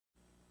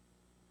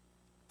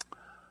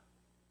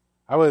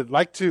I would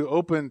like to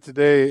open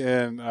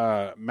today in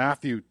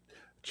Matthew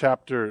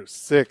chapter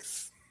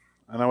 6,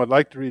 and I would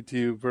like to read to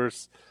you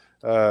verse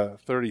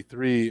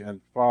 33 and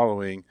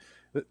following.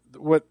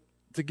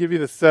 To give you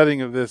the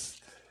setting of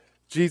this,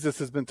 Jesus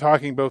has been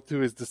talking both to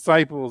his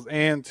disciples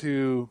and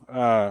to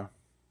the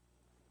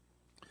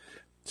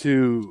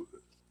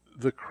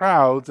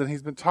crowds, and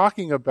he's been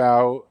talking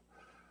about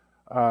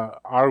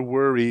our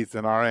worries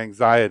and our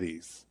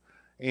anxieties,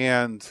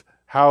 and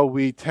how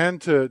we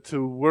tend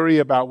to worry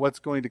about what's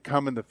going to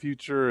come in the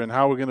future, and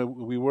how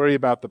we worry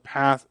about the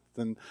past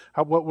and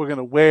what we're going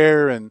to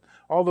wear and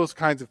all those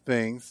kinds of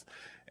things.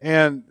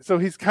 And so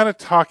he's kind of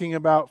talking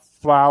about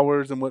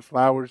flowers and what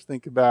flowers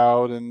think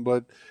about and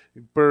what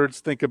birds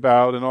think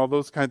about and all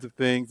those kinds of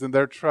things, and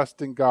their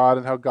trust in God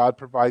and how God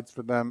provides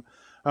for them.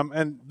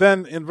 And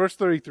then in verse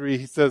 33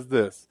 he says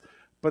this,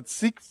 "But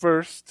seek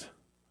first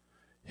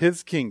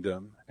his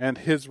kingdom and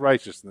his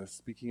righteousness,"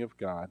 speaking of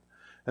God,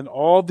 "and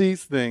all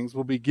these things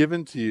will be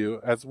given to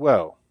you as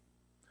well.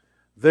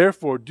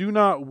 Therefore, do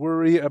not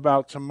worry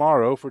about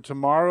tomorrow, for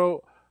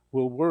tomorrow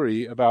will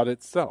worry about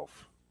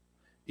itself.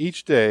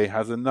 Each day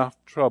has enough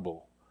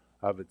trouble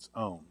of its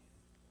own,"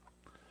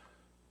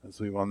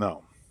 as we well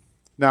know.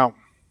 Now,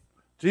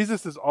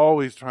 Jesus is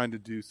always trying to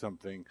do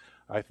something,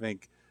 I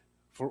think,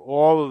 for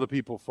all of the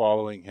people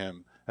following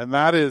him, and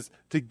that is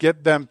to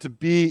get them to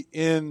be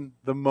in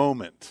the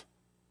moment.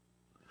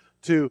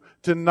 To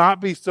not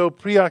be so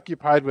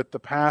preoccupied with the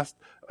past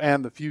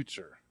and the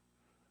future,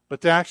 but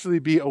to actually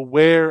be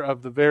aware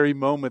of the very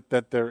moment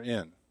that they're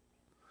in.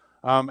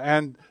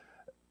 And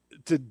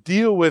to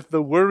deal with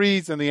the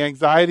worries and the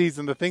anxieties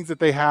and the things that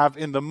they have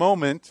in the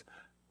moment.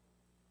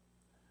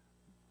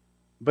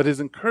 But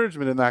his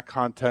encouragement in that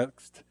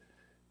context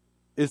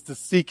is to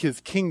seek his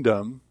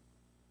kingdom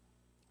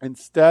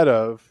instead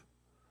of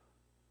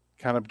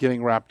kind of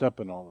getting wrapped up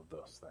in all of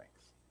those things.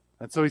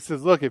 And so he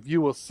says, look, if you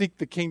will seek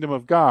the kingdom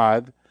of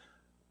God,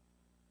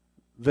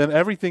 then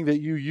everything that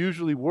you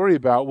usually worry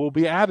about will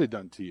be added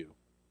unto you.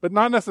 But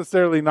not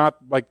necessarily not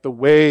like the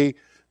way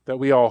that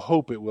we all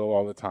hope it will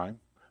all the time.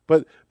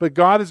 But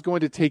God is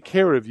going to take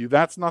care of you.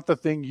 That's not the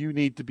thing you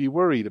need to be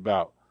worried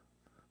about.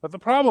 But the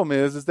problem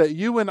is that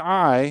you and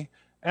I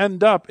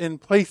end up in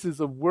places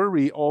of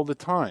worry all the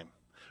time.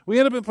 We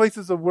end up in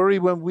places of worry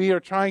when we are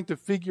trying to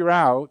figure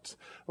out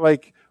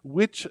like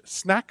which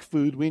snack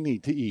food we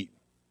need to eat.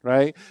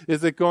 Right?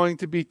 Is it going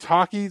to be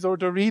Takis or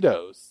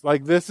Doritos?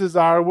 Like, this is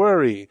our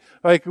worry.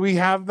 Like, we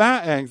have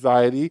that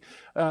anxiety.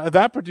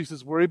 That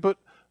produces worry. But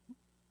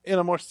in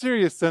a more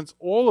serious sense,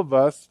 all of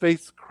us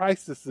face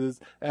crises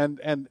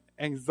and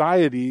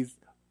anxieties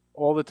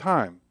all the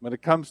time. When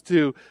it comes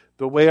to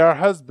the way our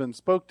husband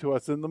spoke to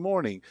us in the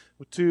morning,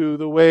 to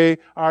the way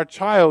our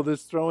child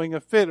is throwing a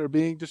fit or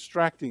being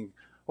distracting,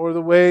 or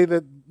the way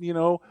that,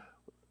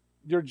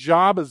 your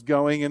job is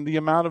going and the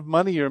amount of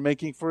money you're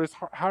making for as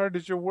hard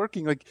as you're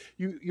working. Like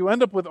you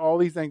end up with all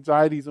these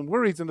anxieties and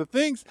worries. And the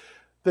things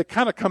that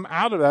kind of come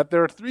out of that,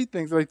 there are three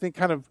things that I think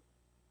kind of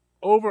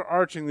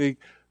overarchingly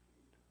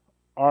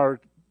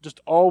are just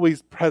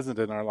always present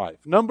in our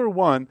life. Number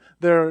one,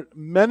 there are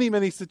many,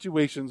 many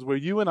situations where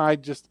you and I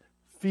just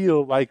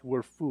feel like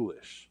we're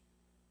foolish.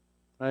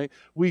 Right?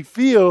 We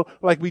feel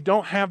like we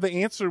don't have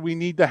the answer we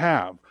need to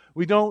have.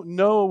 We don't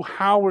know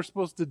how we're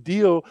supposed to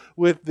deal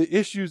with the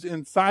issues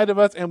inside of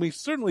us, and we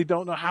certainly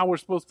don't know how we're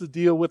supposed to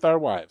deal with our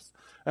wives.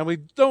 And we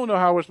don't know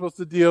how we're supposed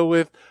to deal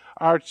with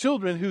our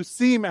children who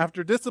seem,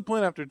 after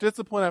discipline, after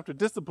discipline, after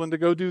discipline, to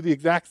go do the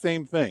exact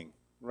same thing,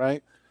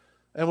 right?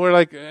 And we're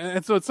like,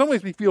 and so in some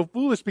ways we feel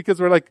foolish because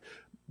we're like,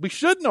 we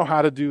should know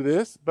how to do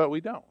this, but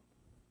we don't,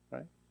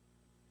 right?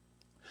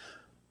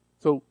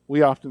 So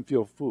we often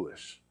feel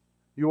foolish.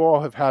 You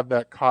all have had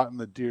that caught in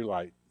the deer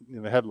light,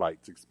 in the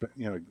headlights,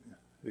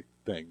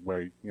 thing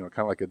where, kind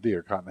of like a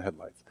deer caught in the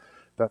headlights.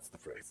 That's the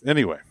phrase.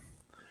 Anyway,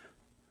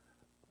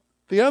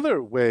 the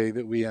other way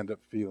that we end up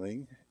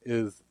feeling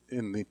is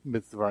in the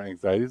midst of our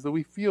anxiety is that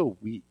we feel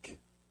weak.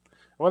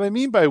 What I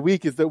mean by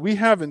weak is that we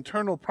have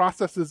internal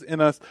processes in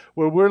us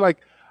where we're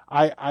like,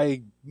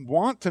 I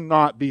want to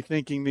not be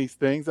thinking these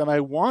things, and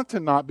I want to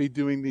not be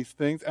doing these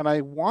things, and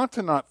I want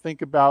to not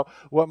think about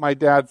what my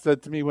dad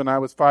said to me when I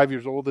was 5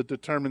 years old that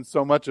determined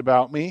so much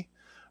about me,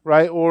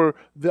 right? Or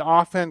the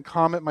offhand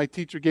comment my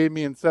teacher gave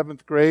me in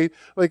 7th grade.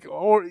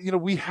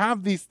 We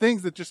have these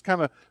things that just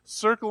kind of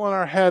circle in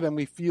our head and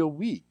we feel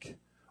weak.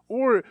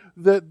 Or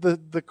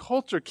the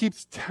culture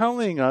keeps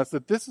telling us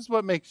that this is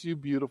what makes you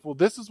beautiful,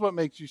 this is what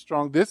makes you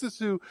strong, this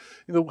is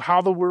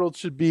how the world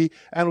should be,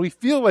 and we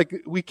feel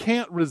like we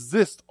can't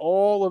resist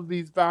all of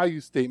these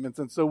value statements,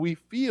 and so we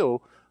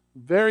feel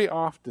very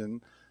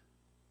often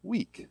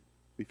weak.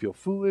 We feel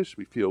foolish,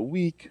 we feel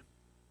weak.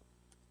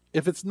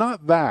 If it's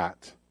not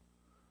that,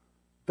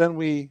 then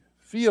we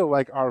feel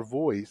like our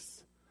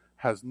voice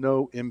has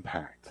no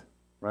impact,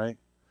 right?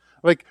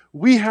 Like,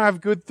 we have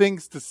good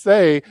things to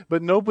say,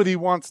 but nobody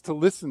wants to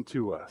listen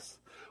to us.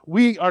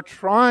 we are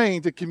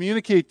trying to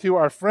communicate to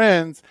our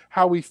friends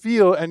how we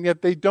feel, and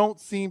yet they don't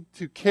seem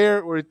to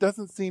care, or it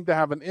doesn't seem to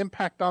have an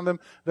impact on them.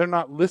 They're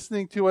not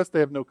listening to us.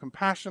 They have no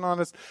compassion on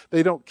us.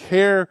 They don't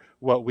care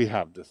what we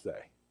have to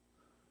say,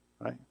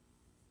 right?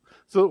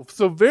 So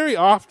very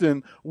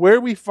often where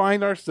we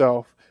find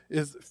ourselves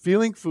is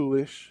feeling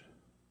foolish,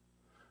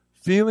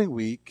 feeling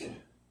weak,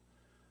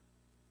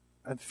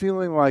 and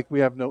feeling like we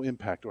have no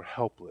impact or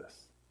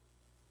helpless.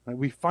 Right?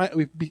 We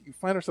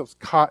find ourselves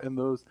caught in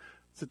those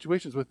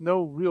situations with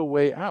no real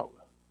way out.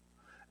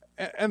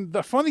 And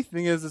the funny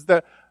thing is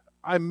that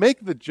I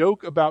make the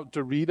joke about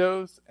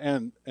Doritos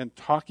and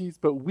Takis,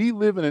 but we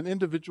live in an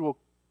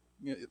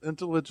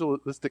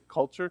individualistic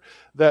culture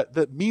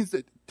that means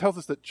it tells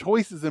us that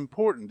choice is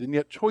important, and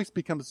yet choice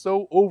becomes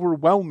so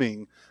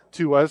overwhelming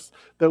to us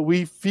that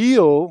we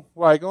feel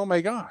like, oh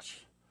my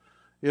gosh,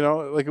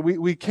 like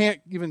we can't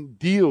even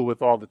deal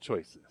with all the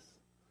choices.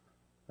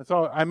 And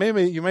so you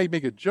may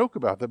make a joke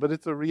about that, but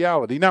it's a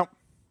reality. Now,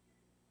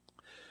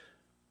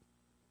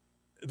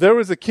 there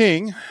was a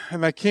king,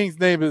 and that king's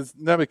name is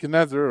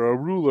Nebuchadnezzar, or a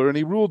ruler, and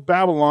he ruled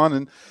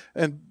Babylon.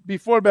 And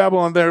before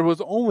Babylon, there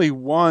was only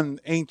one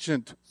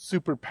ancient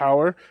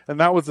superpower, and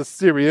that was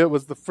Assyria. It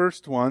was the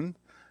first one.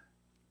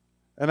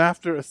 And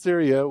after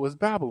Assyria was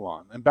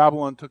Babylon. And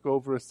Babylon took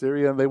over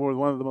Assyria, and they were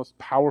one of the most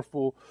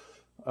powerful,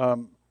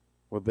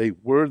 they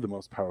were the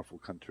most powerful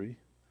country,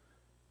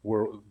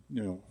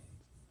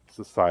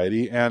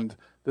 society. And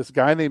this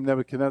guy named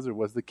Nebuchadnezzar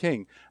was the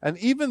king. And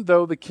even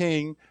though the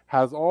king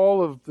has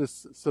all of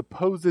this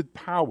supposed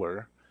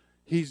power,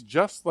 he's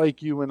just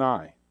like you and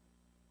I.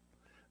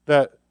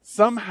 That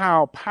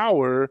somehow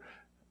power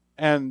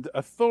and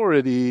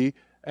authority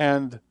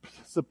and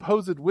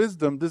supposed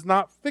wisdom does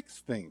not fix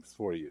things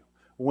for you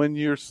when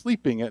you're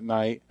sleeping at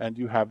night and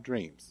you have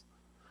dreams,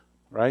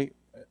 right?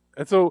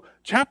 And so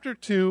chapter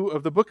 2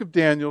 of the book of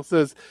Daniel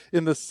says,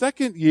 in the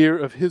second year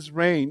of his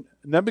reign,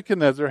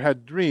 Nebuchadnezzar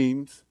had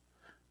dreams.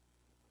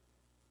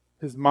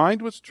 His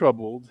mind was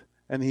troubled,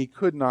 and he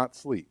could not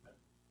sleep.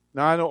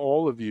 Now, I know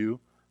all of you,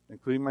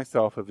 including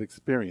myself, have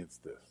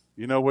experienced this.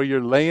 Where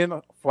you're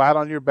laying flat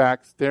on your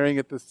back, staring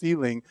at the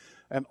ceiling,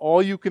 and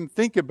all you can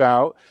think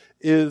about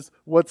is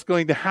what's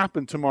going to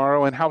happen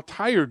tomorrow and how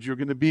tired you're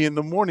going to be in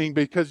the morning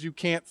because you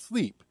can't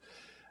sleep.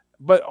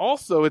 But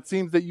also, it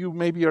seems that you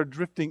maybe are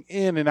drifting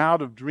in and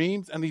out of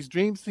dreams, and these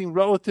dreams seem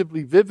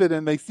relatively vivid,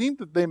 and they seem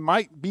that they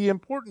might be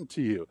important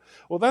to you.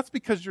 Well, that's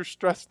because you're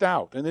stressed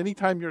out. And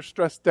anytime you're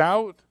stressed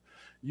out,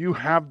 you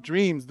have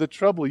dreams that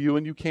trouble you,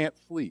 and you can't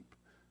sleep,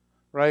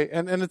 right?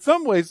 And in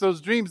some ways, those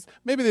dreams,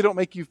 maybe they don't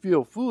make you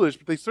feel foolish,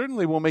 but they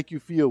certainly will make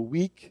you feel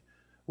weak,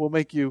 will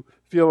make you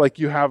feel like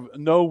you have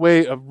no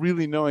way of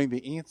really knowing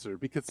the answer,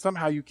 because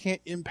somehow you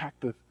can't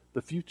impact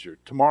the future,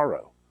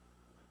 tomorrow,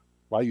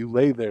 while you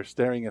lay there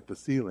staring at the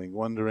ceiling,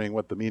 wondering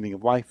what the meaning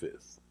of life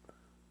is,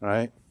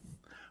 right?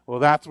 Well,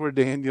 that's where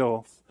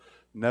Daniel's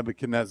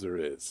Nebuchadnezzar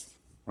is,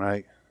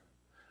 right?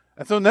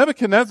 And so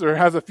Nebuchadnezzar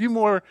has a few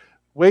more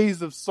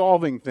ways of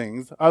solving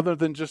things other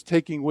than just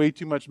taking way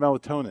too much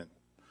melatonin,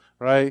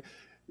 right?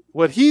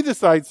 What he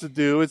decides to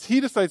do is he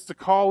decides to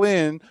call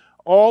in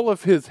all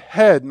of his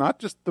head, not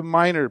just the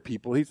minor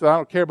people. He said, I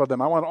don't care about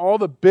them. I want all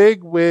the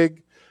big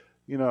wig,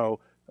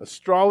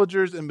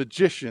 astrologers and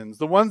magicians,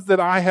 the ones that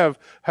I have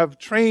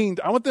trained.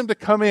 I want them to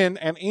come in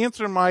and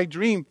answer my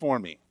dream for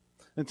me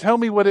and tell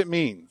me what it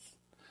means.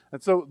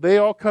 And so they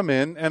all come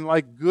in, and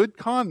like good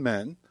con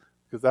men,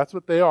 because that's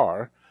what they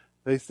are,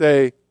 they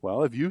say,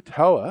 well, if you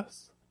tell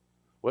us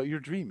what your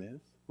dream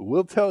is,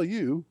 we'll tell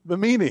you the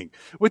meaning,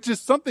 which is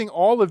something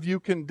all of you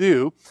can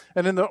do.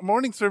 And in the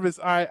morning service,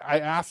 I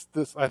asked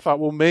this. I thought,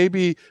 well,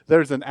 maybe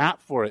there's an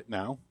app for it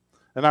now.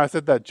 And I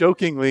said that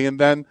jokingly, and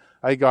then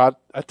I got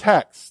a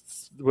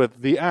text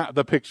with the app,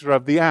 the picture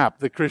of the app,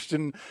 the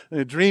Christian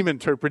dream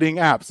interpreting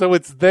app. So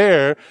it's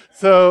there.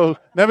 So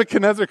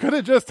Nebuchadnezzar could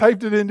have just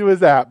typed it into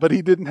his app, but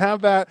he didn't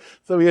have that,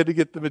 so he had to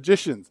get the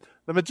magicians.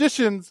 The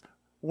magicians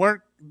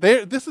weren't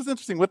there. This is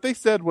interesting. What they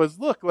said was,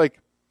 look, like,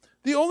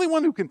 the only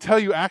one who can tell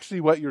you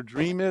actually what your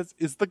dream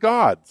is the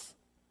gods.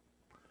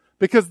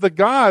 Because the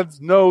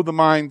gods know the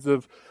minds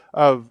of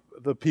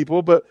the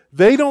people, but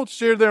they don't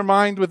share their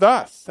mind with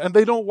us, and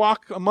they don't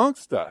walk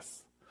amongst us.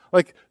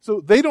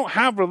 So they don't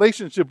have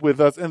relationship with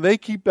us, and they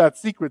keep that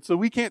secret, so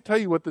we can't tell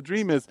you what the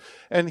dream is.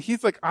 And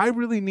he's like, I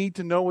really need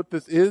to know what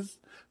this is,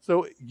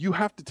 so you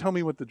have to tell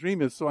me what the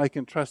dream is so I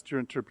can trust your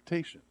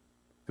interpretation.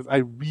 Because I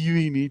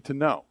really need to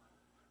know,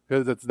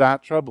 because it's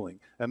that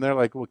troubling. And they're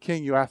like, well,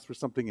 King, you asked for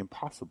something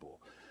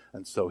impossible.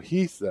 And so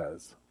he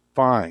says,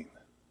 fine,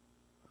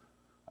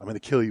 I'm going to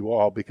kill you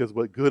all, because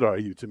what good are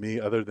you to me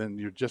other than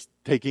you're just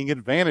taking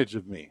advantage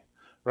of me,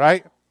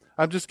 right?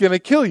 I'm just going to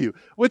kill you,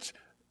 which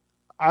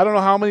I don't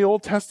know how many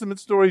Old Testament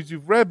stories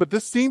you've read, but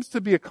this seems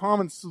to be a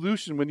common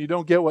solution when you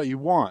don't get what you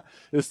want,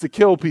 is to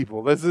kill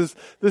people.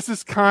 This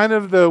is kind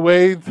of the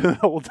way the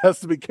Old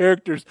Testament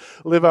characters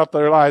live out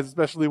their lives,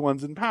 especially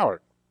ones in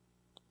power.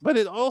 But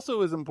it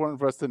also is important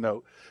for us to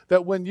note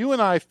that when you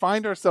and I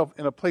find ourselves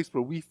in a place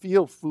where we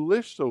feel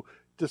foolish, so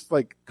just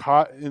like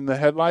caught in the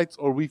headlights,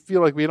 or we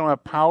feel like we don't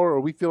have power, or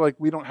we feel like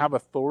we don't have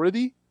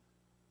authority,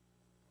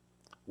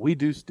 we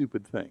do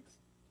stupid things,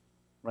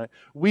 right?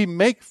 We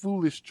make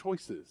foolish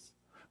choices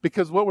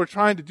because what we're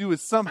trying to do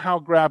is somehow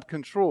grab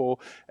control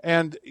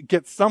and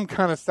get some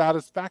kind of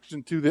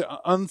satisfaction to the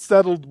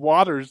unsettled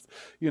waters,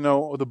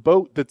 or the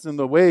boat that's in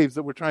the waves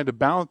that we're trying to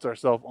balance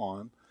ourselves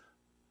on.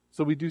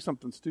 So we do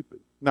something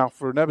stupid. Now,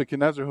 for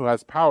Nebuchadnezzar, who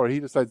has power, he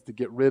decides to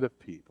get rid of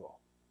people.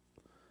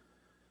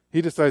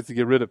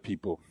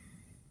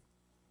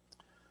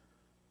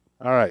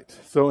 All right.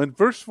 So in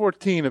verse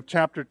 14 of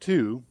chapter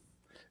 2,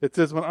 it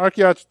says, when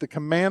Archaeoch, the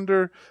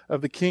commander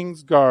of the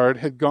king's guard,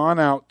 had gone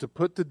out to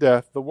put to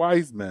death the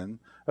wise men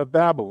of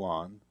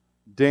Babylon,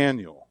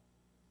 Daniel.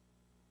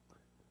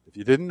 If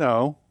you didn't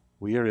know,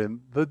 we are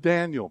in the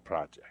Daniel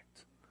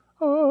Project.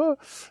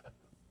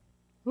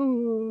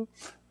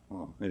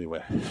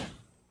 Anyway,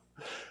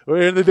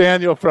 we're in the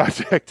Daniel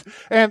Project.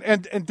 And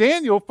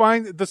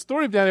the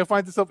story of Daniel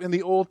finds itself in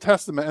the Old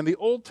Testament. And the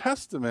Old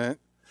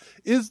Testament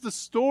is the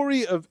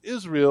story of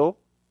Israel,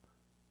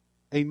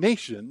 a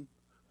nation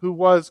who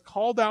was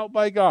called out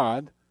by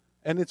God,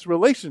 and its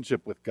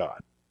relationship with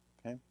God.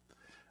 Okay?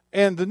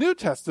 And the New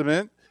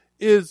Testament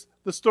is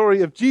the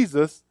story of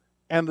Jesus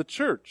and the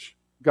church,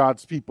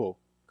 God's people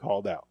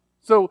called out.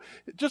 So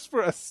just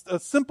for a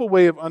simple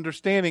way of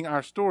understanding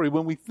our story,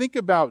 when we think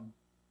about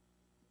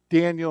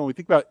Daniel and we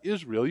think about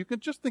Israel, you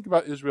can just think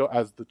about Israel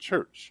as the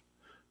church,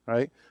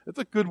 right? It's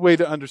a good way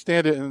to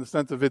understand it in the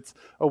sense of it's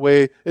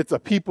a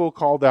people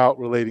called out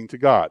relating to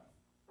God.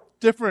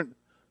 Different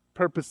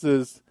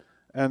purposes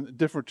and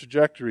different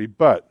trajectory,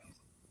 but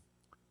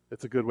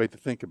it's a good way to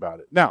think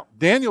about it. Now,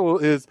 Daniel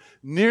is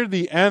near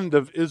the end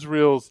of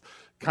Israel's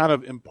kind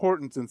of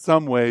importance in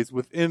some ways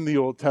within the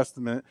Old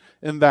Testament,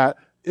 in that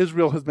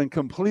Israel has been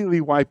completely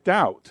wiped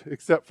out,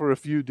 except for a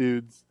few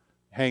dudes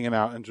hanging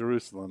out in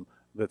Jerusalem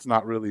that's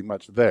not really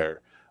much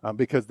there,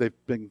 because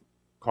they've been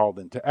called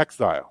into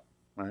exile,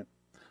 right?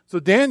 So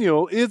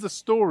Daniel is a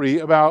story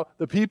about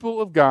the people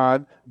of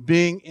God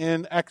being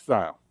in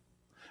exile.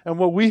 And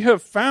what we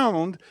have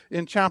found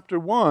in chapter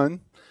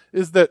 1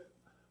 is that,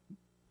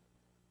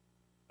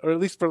 or at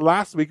least for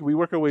last week, we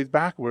work our ways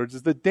backwards,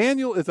 is that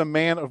Daniel is a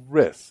man of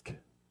risk.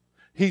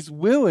 He's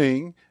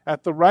willing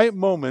at the right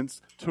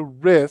moments to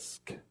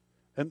risk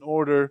in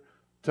order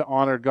to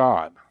honor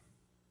God.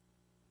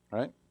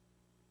 Right?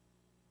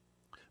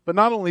 But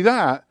not only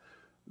that,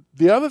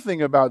 the other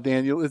thing about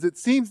Daniel is it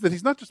seems that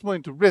he's not just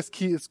willing to risk,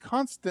 he is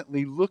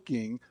constantly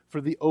looking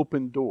for the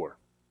open door.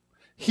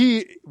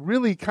 He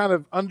really kind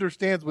of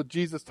understands what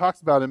Jesus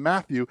talks about in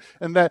Matthew,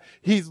 and that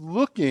he's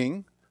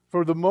looking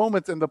for the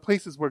moments and the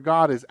places where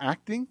God is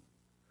acting,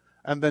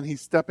 and then he's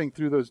stepping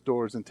through those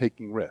doors and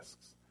taking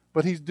risks.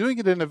 But he's doing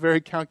it in a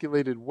very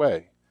calculated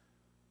way.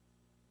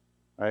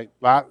 Right?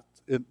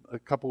 In a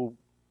couple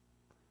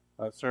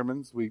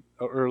sermons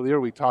earlier,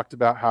 we talked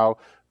about how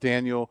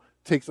Daniel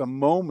takes a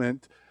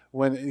moment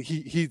when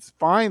he's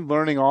fine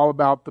learning all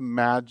about the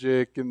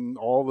magic and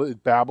all the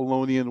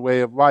Babylonian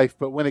way of life,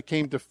 but when it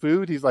came to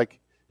food, he's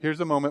like, here's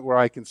a moment where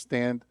I can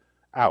stand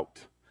out.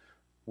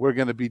 We're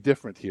going to be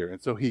different here.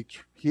 And so he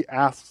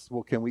asks,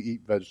 well, can we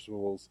eat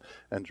vegetables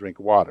and drink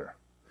water?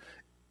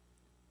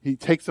 He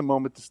takes a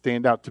moment to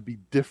stand out, to be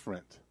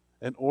different,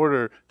 in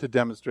order to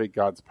demonstrate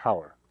God's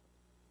power.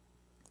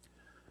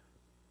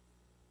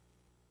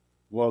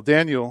 Well,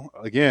 Daniel,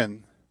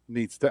 again,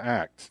 needs to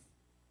act.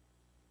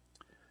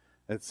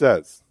 It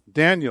says,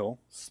 Daniel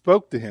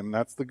spoke to him,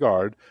 that's the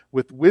guard,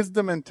 with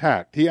wisdom and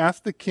tact. He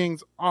asked the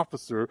king's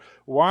officer,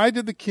 why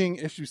did the king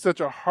issue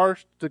such a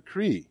harsh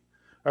decree?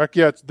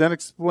 Archaeoch then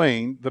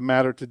explained the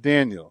matter to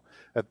Daniel.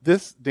 At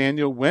this,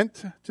 Daniel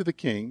went to the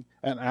king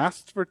and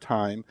asked for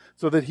time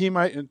so that he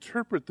might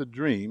interpret the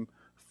dream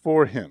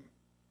for him.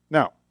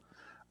 Now,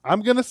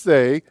 I'm going to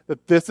say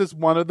that this is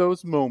one of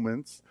those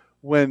moments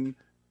when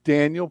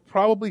Daniel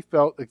probably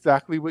felt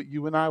exactly what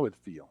you and I would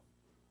feel.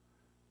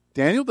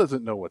 Daniel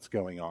doesn't know what's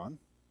going on.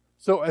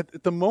 So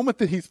at the moment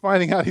that he's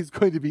finding out he's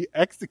going to be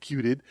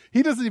executed,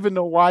 he doesn't even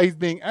know why he's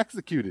being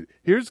executed.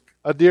 Here's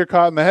a deer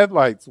caught in the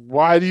headlights.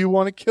 Why do you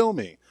want to kill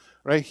me?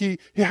 Right? He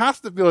has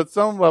to feel at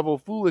some level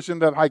foolish in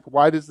that, like,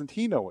 why doesn't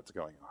he know what's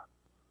going on?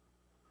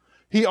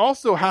 He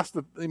also has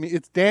to,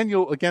 it's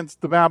Daniel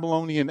against the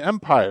Babylonian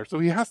Empire, so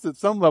he has to at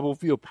some level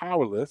feel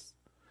powerless.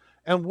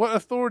 And what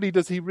authority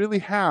does he really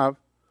have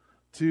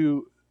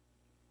to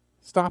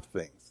stop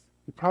things?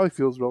 He probably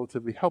feels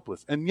relatively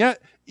helpless. And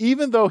yet,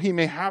 even though he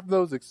may have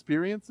those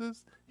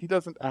experiences, he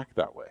doesn't act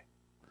that way.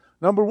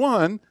 Number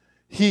one,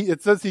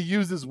 it says he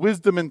uses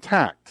wisdom and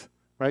tact,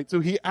 right? So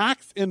he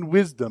acts in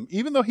wisdom.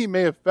 Even though he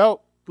may have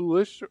felt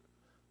foolish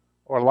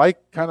or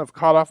like kind of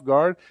caught off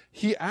guard,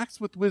 he acts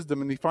with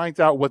wisdom and he finds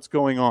out what's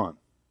going on,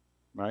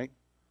 right?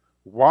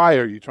 Why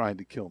are you trying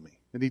to kill me?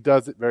 And he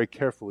does it very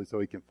carefully so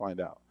he can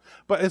find out.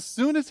 But as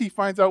soon as he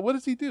finds out, what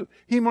does he do?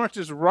 He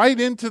marches right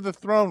into the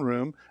throne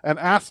room and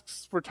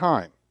asks for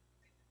time.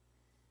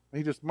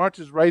 He just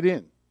marches right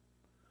in.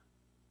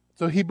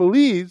 So he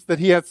believes that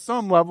he has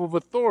some level of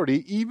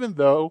authority, even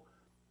though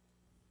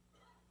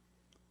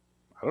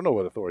I don't know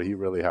what authority he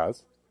really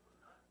has.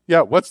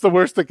 Yeah, what's the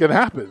worst that can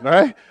happen,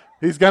 right?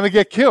 He's going to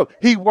get killed.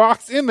 He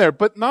walks in there.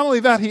 But not only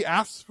that, he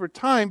asks for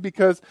time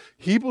because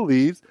he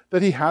believes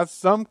that he has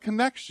some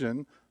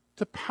connection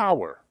to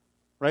power,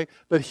 right?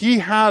 That he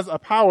has a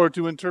power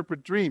to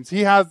interpret dreams.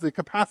 He has the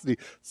capacity.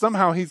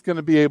 Somehow he's going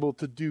to be able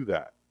to do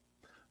that.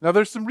 Now,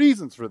 there's some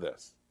reasons for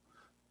this.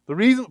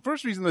 The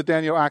first reason that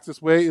Daniel acts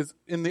this way is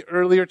in the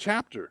earlier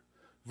chapter.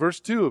 Verse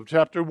 2 of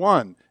chapter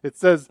 1. It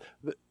says,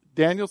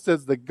 Daniel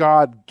says that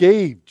God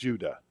gave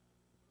Judah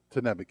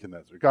to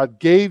Nebuchadnezzar. God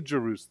gave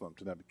Jerusalem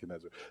to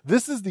Nebuchadnezzar.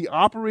 This is the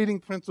operating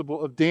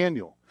principle of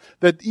Daniel.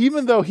 That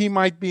even though he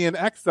might be in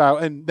exile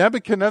and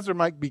Nebuchadnezzar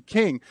might be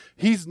king,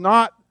 he's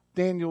not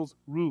Daniel's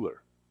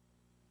ruler.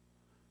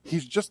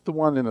 He's just the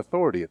one in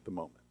authority at the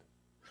moment.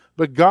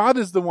 But God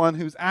is the one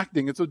who's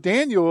acting. And so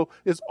Daniel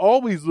is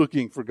always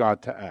looking for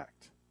God to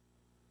act.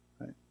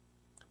 Right?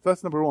 So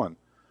that's number one.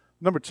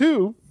 Number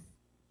two,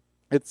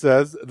 it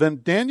says, then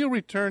Daniel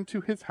returned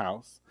to his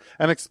house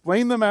and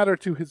explained the matter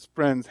to his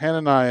friends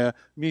Hananiah,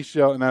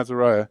 Mishael, and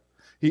Azariah.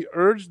 He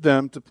urged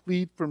them to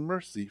plead for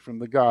mercy from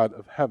the God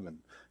of heaven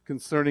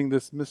concerning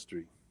this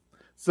mystery,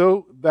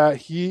 so that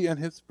he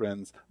and his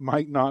friends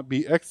might not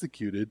be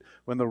executed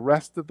with the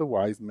rest of the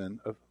wise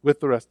men of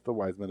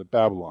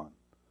Babylon.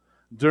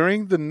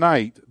 During the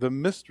night, the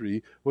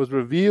mystery was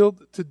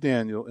revealed to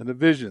Daniel in a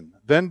vision.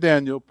 Then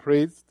Daniel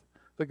praised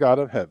the God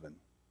of heaven.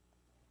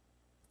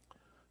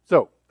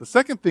 So, the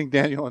second thing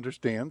Daniel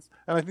understands,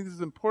 and I think this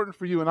is important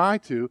for you and I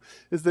too,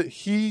 is that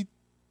he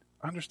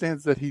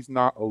understands that he's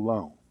not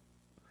alone.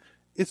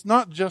 It's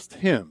not just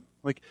him.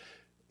 Like,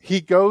 he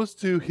goes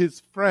to his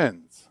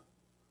friends,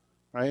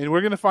 right? And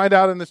we're going to find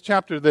out in this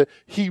chapter that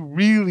he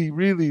really,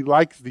 really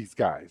likes these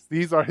guys.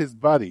 These are his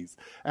buddies.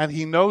 And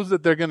he knows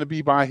that they're going to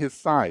be by his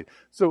side.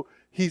 So,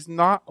 he's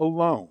not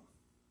alone.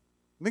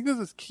 I think this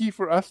is key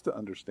for us to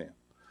understand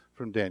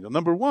from Daniel.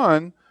 Number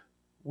one,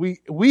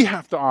 we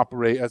have to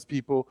operate as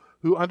people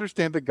who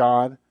understand that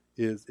God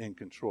is in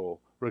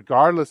control,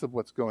 regardless of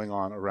what's going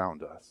on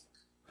around us.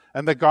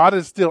 And that God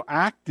is still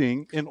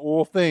acting in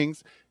all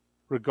things,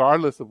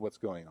 regardless of what's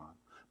going on.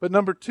 But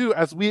number two,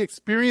 as we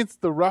experience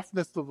the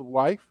roughness of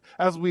life,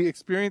 as we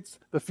experience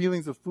the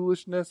feelings of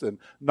foolishness and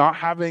not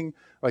having,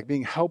 like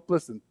being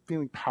helpless and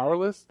feeling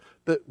powerless,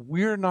 that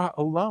we're not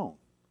alone.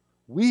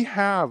 We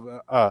have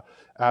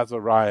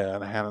Azariah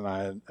and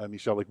Hananiah and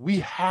Mishael. Like,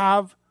 we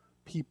have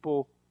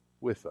people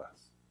with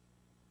us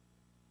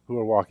who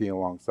are walking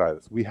alongside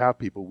us. We have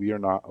people. We are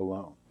not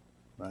alone,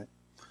 right?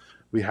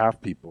 We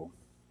have people.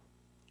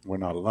 We're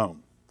not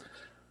alone.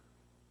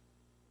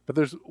 But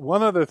there's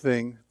one other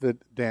thing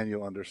that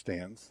Daniel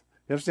understands.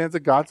 He understands that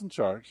God's in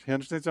charge. He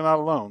understands they're not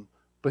alone.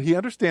 But he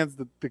understands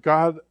that the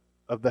God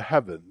of the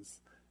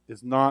heavens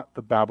is not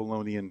the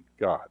Babylonian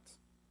gods.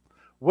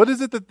 What is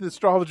it that the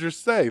astrologers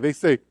say? They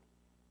say,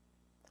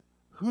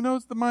 who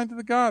knows the mind of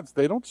the gods?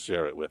 They don't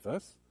share it with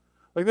us.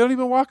 Like, they don't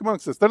even walk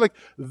amongst us. They're like,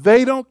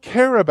 they don't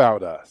care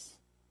about us.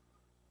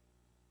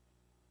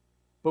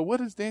 But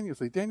what does Daniel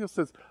say? Daniel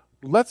says,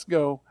 let's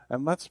go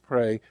and let's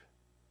pray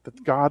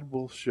that God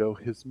will show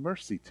his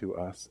mercy to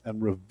us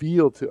and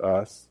reveal to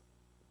us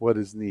what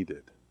is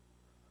needed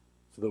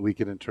so that we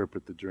can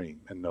interpret the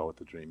dream and know what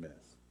the dream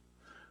is.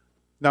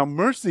 Now,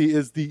 mercy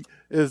is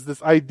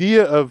this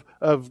idea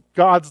of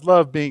God's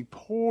love being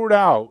poured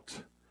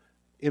out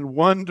in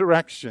one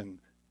direction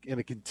in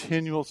a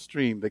continual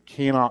stream that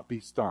cannot be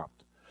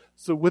stopped.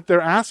 So what they're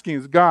asking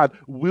is, God,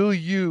 will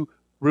you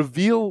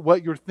reveal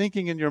what you're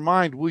thinking in your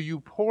mind? Will you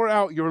pour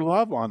out your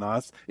love on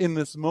us in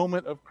this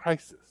moment of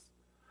crisis?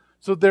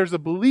 So there's a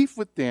belief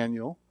with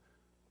Daniel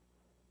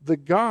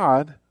that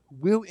God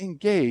will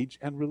engage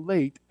and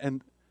relate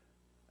and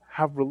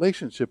have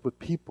relationship with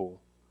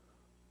people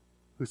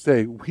who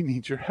say, we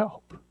need your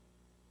help.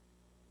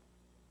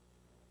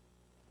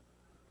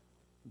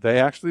 They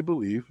actually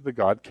believe that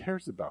God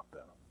cares about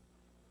them,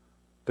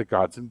 that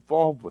God's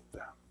involved with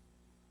them,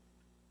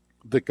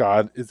 that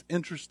God is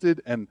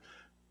interested and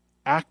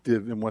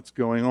active in what's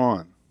going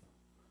on.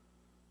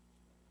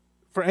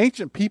 For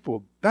ancient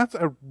people, that's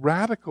a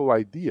radical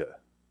idea.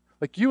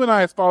 Like, you and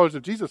I as followers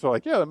of Jesus are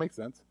like, yeah, that makes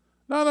sense.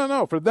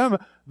 No. For them,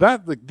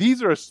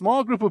 these are a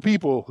small group of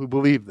people who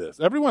believe this.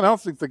 Everyone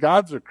else thinks the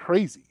gods are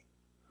crazy.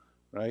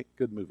 Right?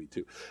 Good movie,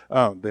 too.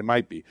 They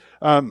might be.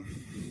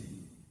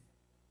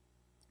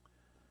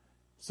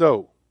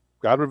 So,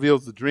 God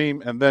reveals the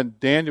dream, and then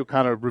Daniel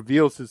kind of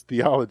reveals his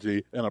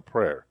theology in a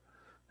prayer.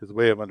 His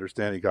way of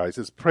understanding God. He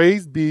says,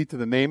 praise be to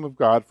the name of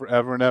God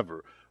forever and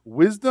ever.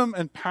 Wisdom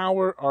and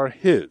power are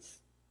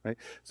his. Right?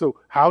 So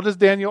how does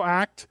Daniel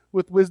act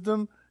with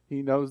wisdom?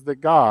 He knows that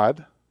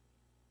God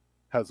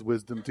has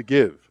wisdom to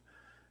give.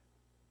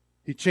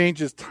 He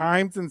changes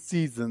times and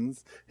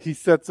seasons. He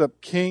sets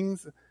up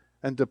kings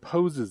and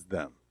deposes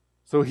them.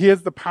 So he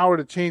has the power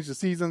to change the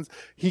seasons.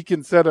 He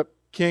can set up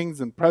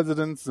kings and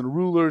presidents and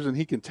rulers, and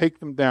he can take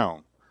them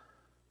down.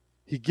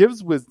 He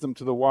gives wisdom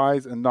to the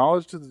wise and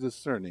knowledge to the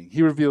discerning.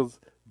 He reveals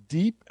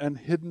deep and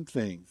hidden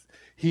things.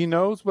 He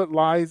knows what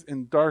lies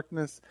in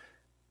darkness,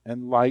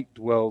 and light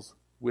dwells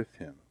with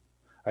him.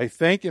 I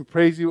thank and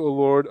praise you, O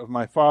Lord of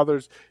my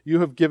fathers. You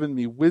have given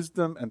me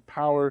wisdom and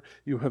power.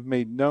 You have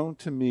made known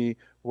to me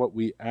what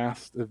we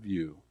asked of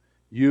you.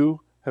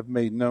 You have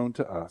made known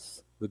to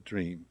us the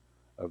dream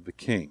of the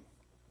king.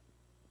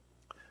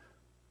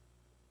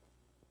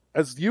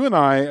 As you and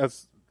I,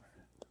 as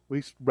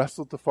we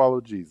wrestle to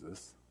follow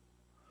Jesus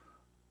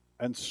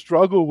and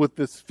struggle with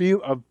this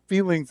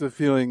feelings of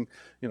feeling,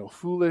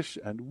 foolish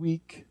and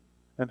weak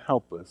and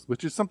helpless,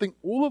 which is something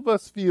all of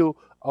us feel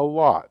a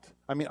lot.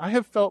 I mean, I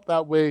have felt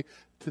that way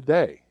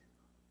today,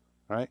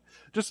 right?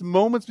 Just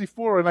moments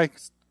before, and I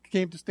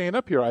came to stand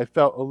up here, I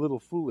felt a little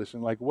foolish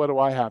and like, what do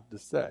I have to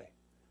say,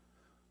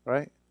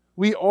 right?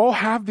 We all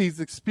have these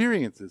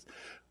experiences,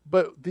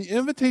 but the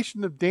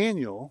invitation of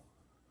Daniel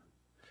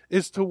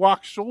is to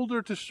walk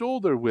shoulder to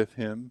shoulder with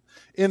him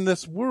in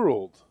this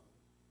world,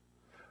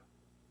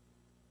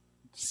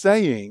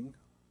 saying,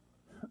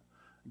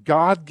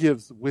 God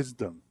gives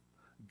wisdom,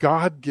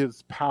 God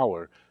gives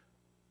power,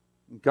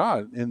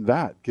 God in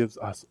that gives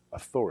us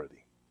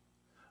authority.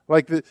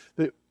 Like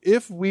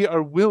if we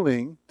are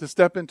willing to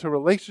step into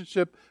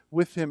relationship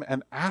with him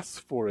and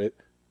ask for it,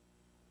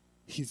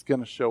 he's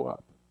going to show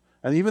up.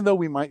 And even though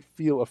we might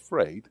feel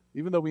afraid,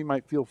 even though we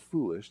might feel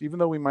foolish, even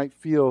though we might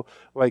feel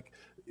like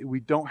we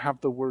don't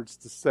have the words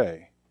to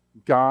say,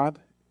 God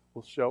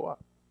will show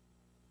up.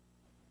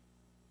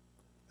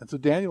 And so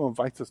Daniel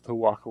invites us to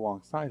walk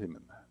alongside him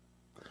in that.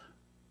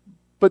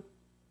 But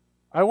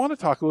I want to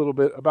talk a little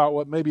bit about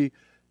what maybe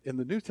in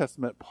the New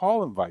Testament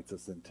Paul invites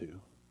us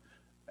into,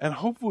 and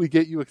hopefully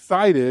get you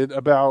excited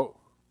about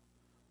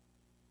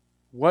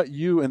what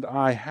you and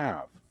I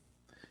have.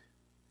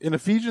 In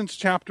Ephesians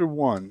chapter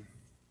 1,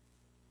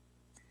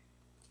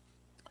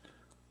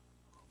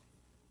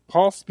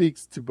 Paul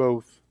speaks to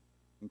both,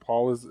 and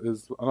Paul is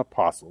an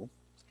apostle,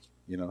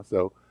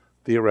 so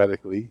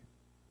theoretically,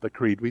 the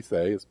creed we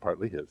say is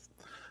partly his.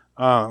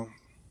 And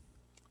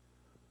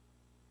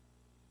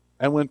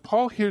when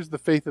Paul hears the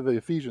faith of the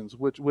Ephesians,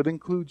 which would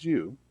include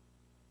you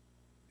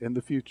in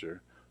the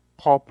future,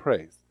 Paul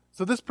prays.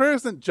 So this prayer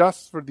isn't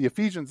just for the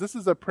Ephesians, this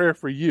is a prayer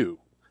for you.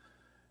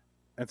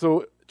 And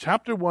so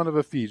chapter 1 of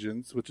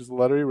Ephesians, which is the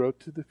letter he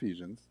wrote to the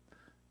Ephesians,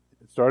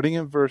 starting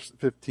in verse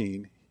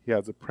 15, he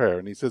has a prayer.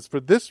 And he says, for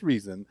this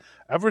reason,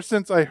 ever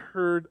since I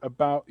heard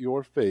about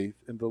your faith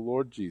in the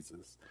Lord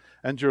Jesus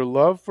and your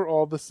love for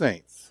all the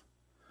saints,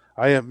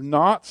 I have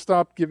not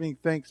stopped giving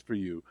thanks for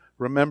you,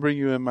 remembering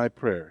you in my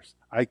prayers.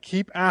 I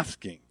keep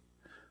asking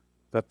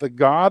that the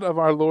God of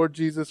our Lord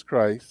Jesus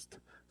Christ,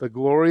 the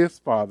glorious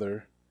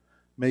Father,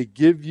 may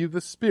give you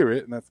the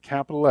Spirit, and that's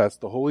capital S,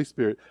 the Holy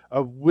Spirit,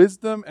 of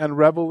wisdom and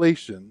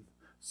revelation,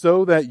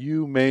 so that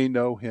you may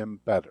know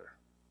him better.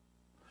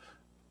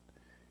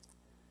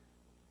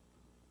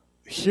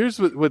 Here's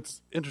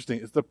what's interesting,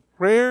 is the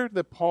prayer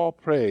that Paul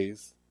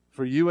prays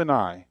for you and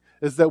I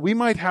is that we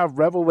might have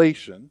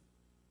revelation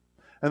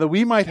and that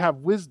we might have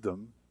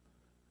wisdom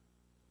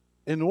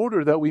in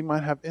order that we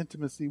might have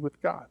intimacy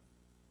with God.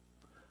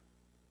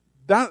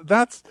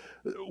 That's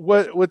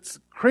what's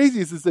crazy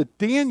is that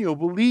Daniel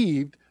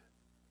believed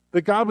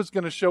that God was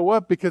going to show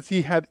up because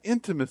he had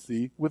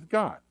intimacy with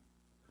God.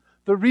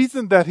 The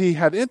reason that he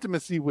had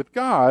intimacy with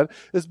God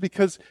is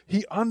because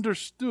he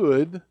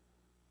understood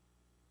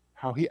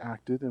how he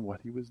acted and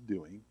what he was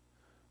doing,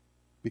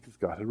 because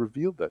God had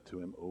revealed that to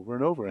him over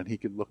and over. And he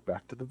could look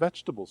back to the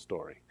vegetable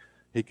story.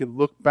 He could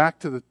look back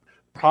to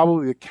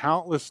probably the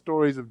countless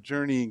stories of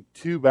journeying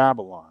to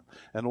Babylon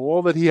and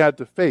all that he had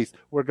to face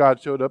where God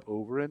showed up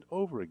over and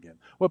over again.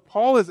 What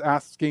Paul is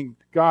asking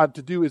God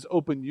to do is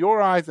open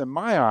your eyes and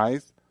my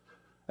eyes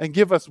and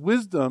give us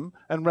wisdom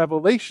and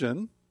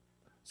revelation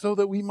so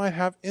that we might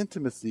have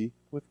intimacy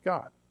with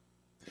God.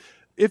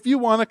 If you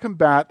want to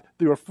combat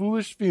your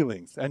foolish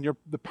feelings and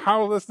the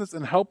powerlessness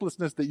and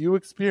helplessness that you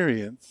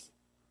experience,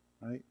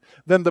 right,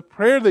 then the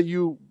prayer that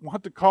you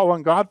want to call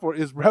on God for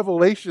is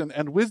revelation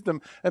and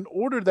wisdom in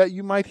order that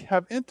you might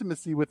have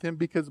intimacy with him,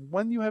 because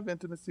when you have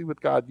intimacy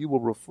with God, you will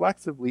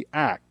reflexively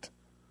act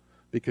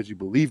because you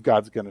believe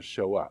God's going to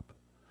show up.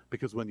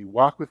 Because when you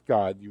walk with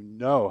God, you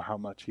know how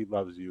much he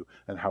loves you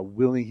and how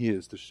willing he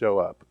is to show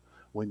up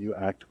when you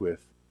act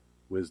with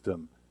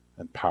wisdom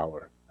and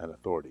power and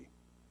authority.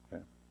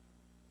 Okay?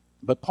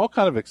 But Paul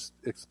kind of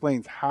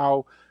explains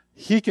how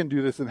he can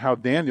do this and how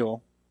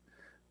Daniel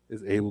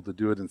is able to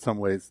do it in some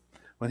ways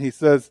when he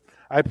says,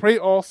 I pray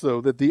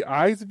also that the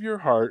eyes of your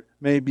heart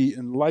may be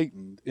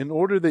enlightened in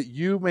order that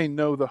you may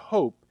know the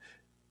hope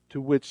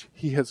to which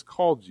he has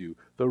called you,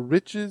 the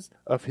riches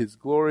of his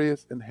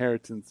glorious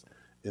inheritance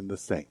in the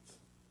saints.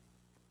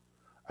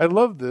 I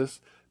love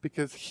this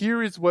because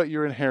here is what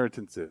your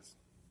inheritance is.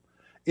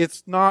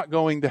 It's not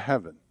going to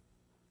heaven.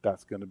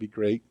 That's going to be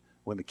great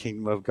when the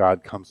kingdom of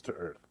God comes to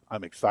earth.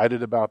 I'm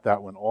excited about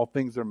that when all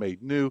things are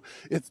made new.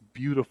 It's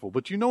beautiful.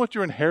 But you know what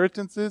your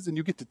inheritance is? And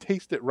you get to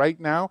taste it right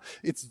now?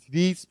 It's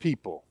these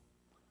people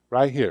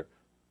right here,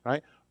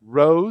 right?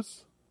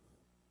 Rose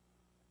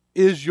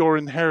is your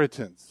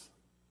inheritance.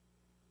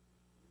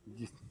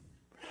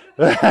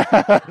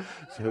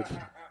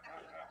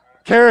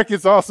 Carrick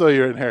is also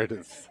your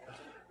inheritance,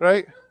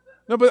 right?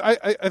 No, but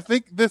I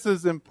think this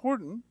is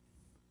important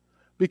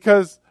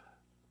because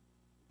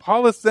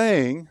Paul is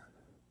saying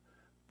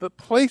the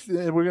place,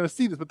 and we're going to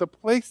see this, but the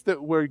place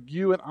that where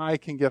you and I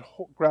can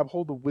grab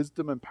hold of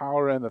wisdom and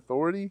power and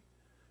authority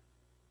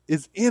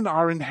is in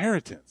our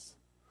inheritance.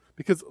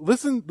 Because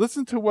listen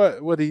to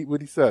what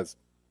he says.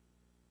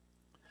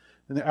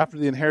 And after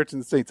the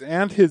inheritance of the saints,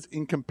 and his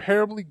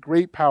incomparably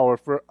great power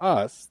for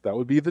us, that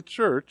would be the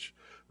church,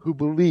 who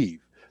believe.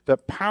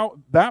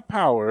 That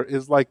power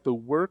is like the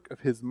work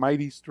of his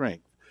mighty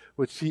strength,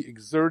 which he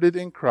exerted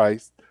in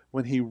Christ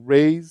when he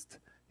raised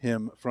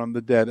him from the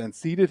dead and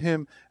seated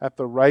him at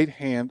the right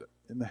hand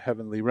in the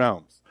heavenly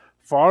realms,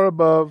 far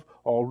above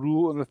all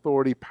rule and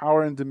authority,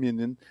 power and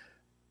dominion,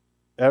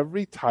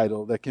 every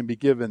title that can be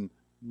given,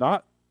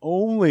 not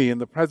only in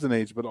the present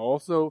age, but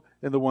also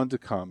in the one to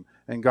come.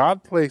 And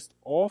God placed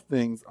all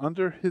things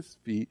under his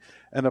feet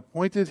and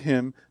appointed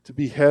him to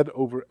be head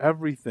over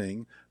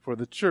everything for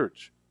the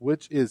church,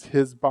 which is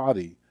his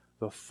body,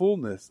 the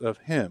fullness of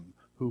him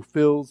who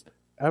fills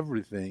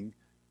everything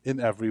in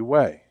every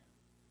way.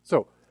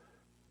 So,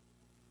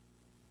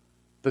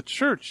 the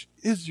church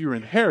is your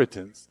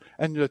inheritance,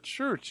 and the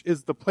church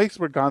is the place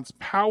where God's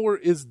power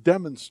is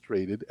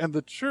demonstrated, and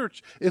the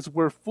church is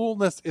where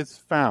fullness is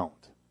found.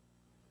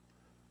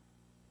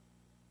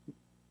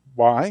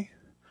 Why?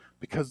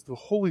 Because the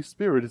Holy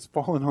Spirit is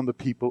fallen on the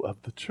people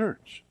of the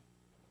church.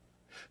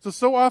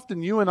 So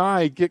often you and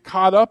I get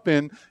caught up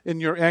in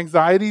your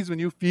anxieties when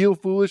you feel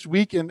foolish,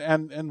 weak,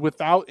 and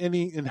without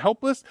any, and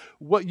helpless.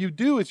 What you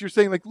do is you're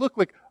saying,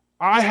 look,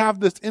 I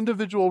have this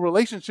individual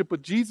relationship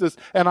with Jesus,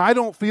 and I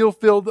don't feel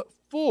filled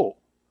full.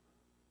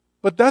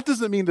 But that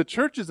doesn't mean the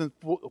church isn't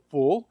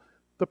full.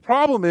 The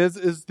problem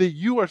is that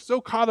you are so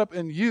caught up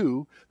in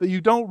you that you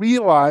don't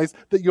realize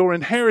that your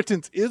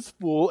inheritance is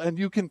full and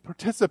you can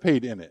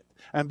participate in it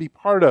and be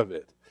part of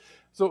it.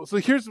 So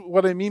here's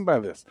what I mean by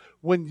this.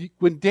 When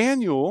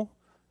Daniel,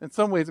 in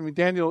some ways,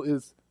 Daniel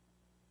is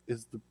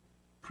the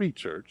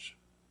pre-church,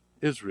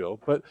 Israel,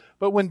 but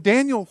when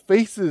Daniel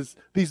faces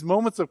these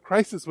moments of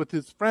crisis with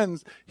his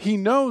friends, he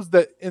knows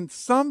that in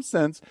some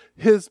sense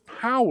his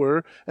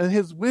power and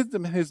his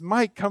wisdom and his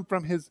might come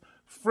from his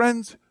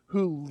friends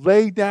who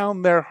lay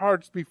down their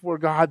hearts before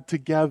God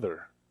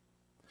together.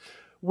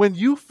 When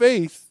you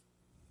face,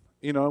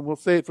 and we'll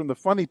say it from the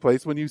funny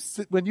place, when you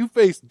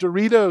face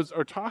Doritos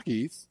or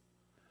Takis,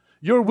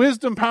 your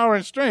wisdom, power,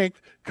 and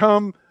strength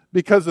come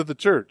because of the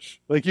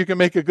church. You can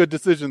make a good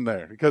decision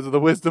there because of the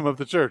wisdom of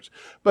the church.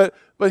 But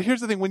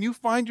here's the thing. When you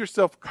find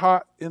yourself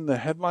caught in the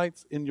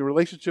headlights in your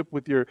relationship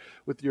with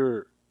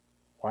your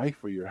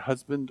wife or your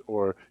husband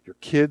or your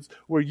kids,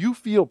 where you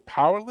feel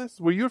powerless,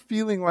 where you're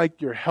feeling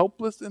like you're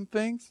helpless in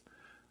things,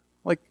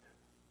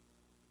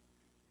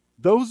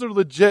 those are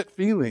legit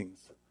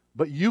feelings.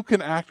 But you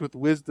can act with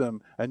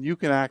wisdom, and you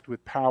can act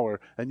with power,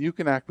 and you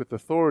can act with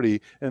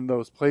authority in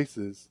those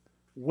places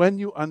when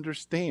you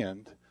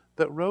understand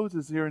that Rose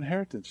is your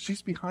inheritance.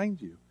 She's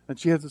behind you, and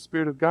she has the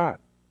Spirit of God,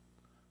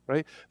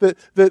 right?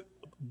 That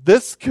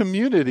this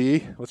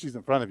community, well, she's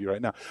in front of you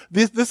right now.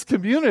 This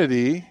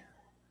community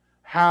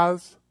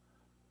has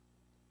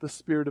the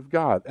Spirit of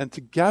God, and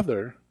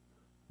together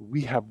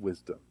we have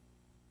wisdom,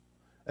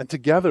 and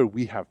together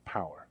we have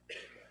power,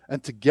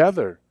 and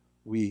together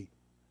we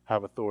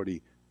have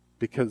authority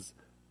because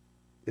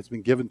it's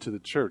been given to the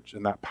church,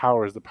 and that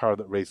power is the power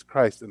that raised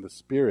Christ, and the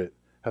Spirit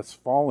has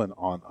fallen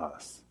on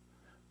us.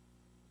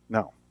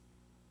 Now,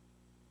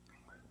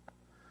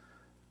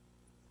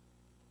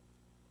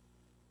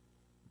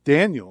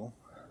 Daniel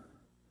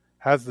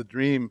has the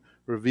dream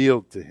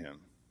revealed to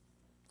him.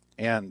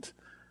 And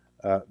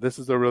this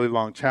is a really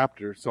long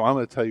chapter, so I'm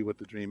going to tell you what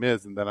the dream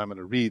is, and then I'm going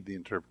to read the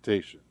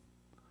interpretation.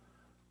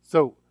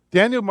 So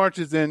Daniel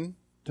marches in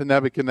to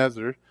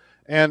Nebuchadnezzar,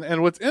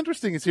 and what's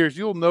interesting is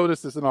you'll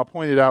notice this, and I'll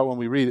point it out when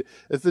we read it,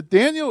 is that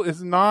Daniel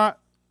is not,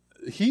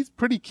 he's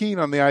pretty keen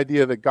on the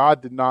idea that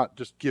God did not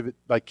just give it,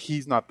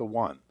 he's not the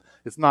one.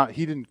 It's not,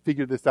 he didn't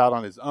figure this out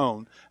on his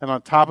own. And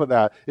on top of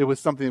that, it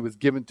was something that was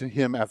given to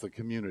him as a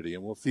community.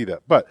 And we'll see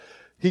that. But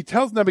he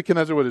tells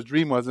Nebuchadnezzar what his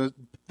dream was. And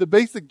the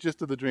basic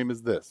gist of the dream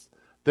is this.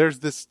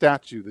 There's this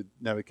statue that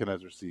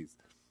Nebuchadnezzar sees.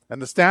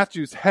 And the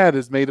statue's head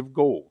is made of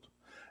gold.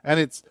 And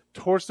its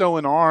torso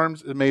and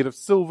arms are made of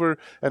silver.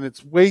 And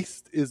its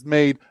waist is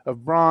made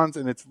of bronze.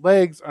 And its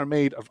legs are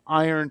made of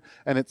iron.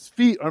 And its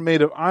feet are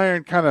made of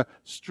iron kind of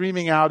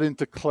streaming out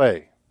into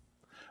clay.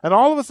 And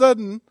all of a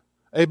sudden,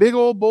 a big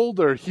old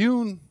boulder,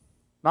 hewn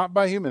not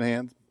by human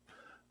hands,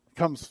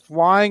 comes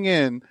flying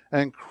in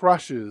and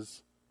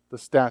crushes the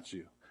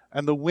statue.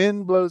 And the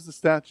wind blows the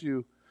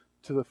statue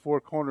to the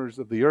four corners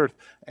of the earth,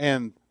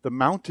 and the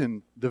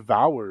mountain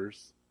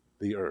devours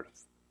the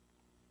earth.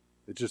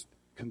 It just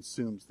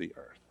consumes the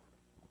earth.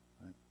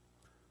 Right?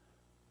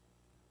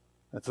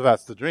 And so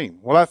that's the dream.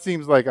 Well, that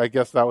seems like, I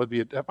guess that would be,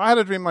 if I had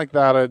a dream like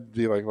that, I'd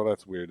be like, well,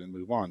 that's weird, and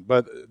move on.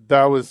 But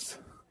that was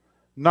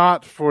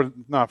not for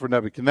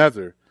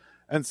Nebuchadnezzar.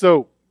 And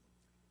so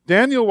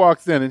Daniel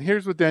walks in, and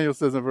here's what Daniel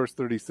says in verse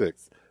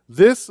 36.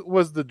 This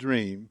was the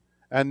dream,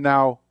 and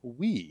now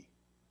we,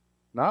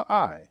 not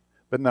I,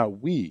 but now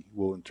we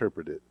will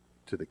interpret it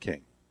to the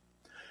king.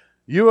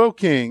 You, O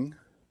king,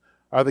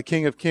 are the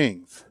King of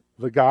kings.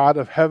 The God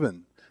of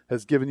heaven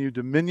has given you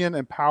dominion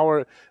and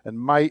power and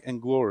might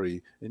and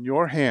glory. In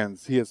your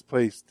hands he has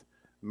placed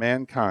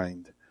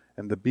mankind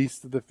and the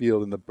beasts of the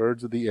field and the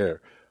birds of the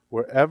air.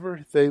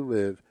 Wherever they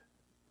live,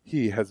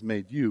 he has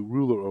made you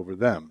ruler over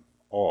them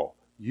all.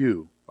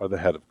 You are the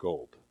head of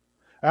gold.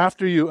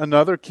 After you,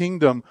 another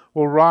kingdom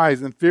will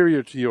rise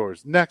inferior to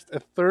yours. Next, a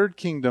third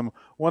kingdom,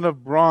 one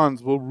of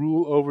bronze, will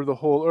rule over the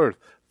whole earth.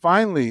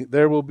 Finally,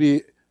 there will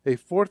be a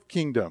fourth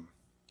kingdom,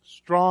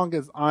 strong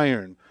as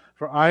iron.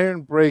 For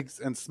iron breaks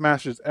and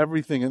smashes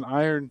everything, and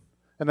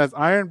as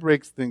iron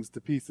breaks things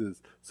to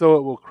pieces, so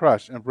it will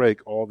crush and break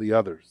all the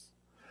others.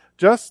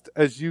 Just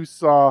as you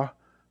saw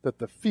that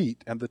the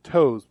feet and the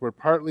toes were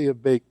partly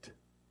of baked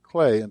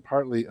clay and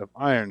partly of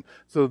iron,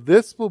 so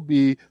this will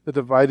be the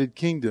divided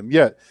kingdom.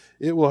 Yet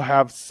it will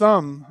have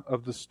some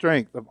of the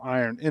strength of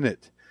iron in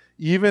it,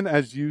 even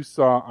as you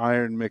saw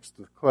iron mixed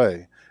with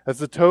clay. As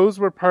the toes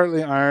were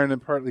partly iron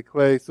and partly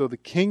clay, so the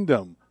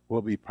kingdom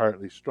will be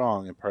partly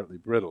strong and partly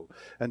brittle.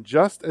 And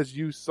just as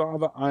you saw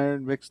the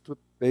iron mixed with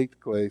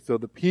baked clay, so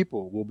the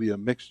people will be a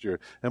mixture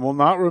and will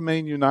not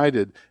remain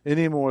united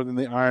any more than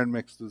the iron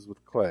mixes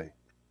with clay.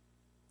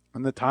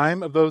 In the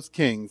time of those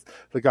kings,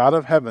 the God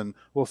of heaven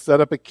will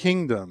set up a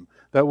kingdom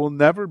that will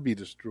never be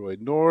destroyed,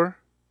 nor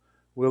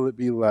will it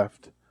be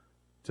left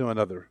to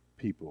another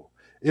people.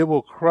 It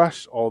will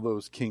crush all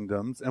those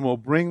kingdoms and will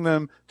bring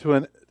them to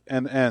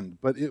an end,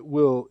 but it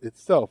will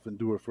itself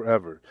endure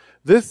forever.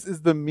 This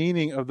is the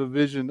meaning of the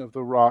vision of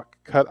the rock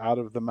cut out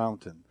of the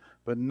mountain,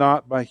 but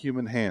not by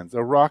human hands.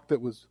 A rock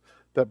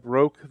that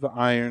broke the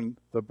iron,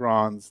 the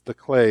bronze, the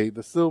clay,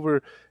 the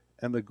silver,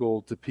 and the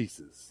gold to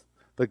pieces.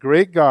 The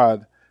great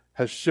God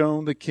has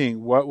shown the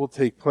king what will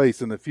take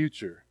place in the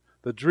future.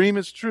 The dream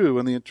is true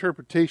and the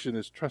interpretation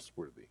is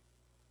trustworthy.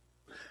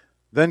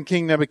 Then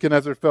King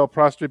Nebuchadnezzar fell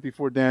prostrate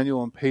before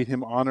Daniel and paid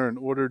him honor and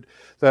ordered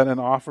that an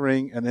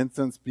offering and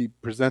incense be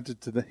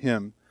presented to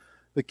him.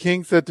 The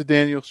king said to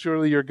Daniel,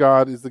 "Surely your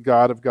God is the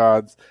God of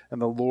gods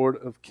and the Lord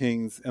of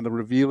kings and the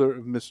revealer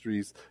of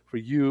mysteries, for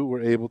you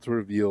were able to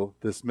reveal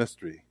this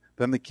mystery."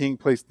 Then the king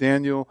placed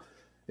Daniel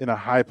in a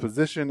high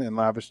position and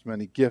lavished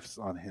many gifts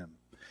on him.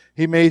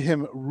 He made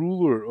him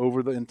ruler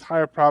over the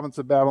entire province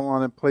of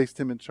Babylon and placed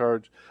him in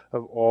charge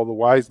of all the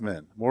wise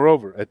men.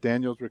 Moreover, at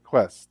Daniel's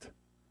request,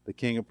 the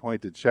king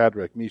appointed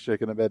Shadrach,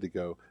 Meshach, and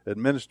Abednego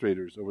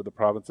administrators over the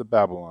province of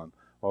Babylon,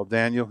 while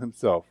Daniel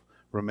himself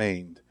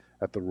remained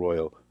at the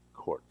royal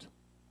court.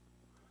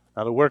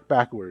 Now, to work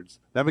backwards,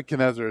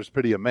 Nebuchadnezzar is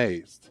pretty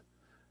amazed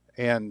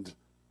and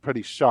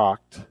pretty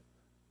shocked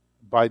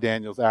by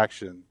Daniel's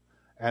action,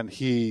 and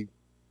he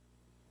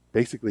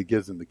basically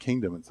gives him the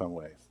kingdom in some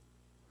ways.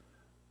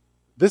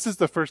 This is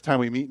the first time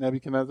we meet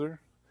Nebuchadnezzar,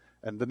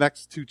 and the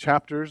next two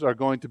chapters are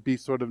going to be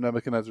sort of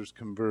Nebuchadnezzar's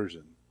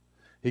conversion.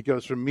 He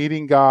goes from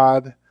meeting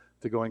God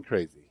to going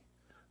crazy.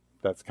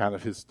 That's kind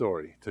of his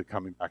story, to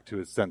coming back to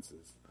his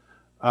senses.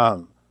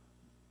 But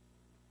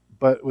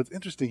what's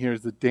interesting here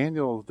is that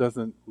Daniel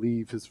doesn't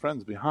leave his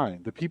friends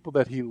behind. The people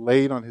that he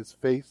laid on his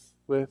face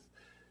with,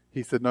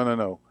 he said,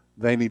 no,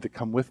 they need to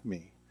come with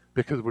me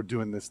because we're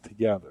doing this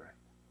together,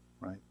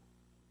 right?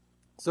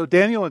 So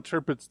Daniel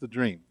interprets the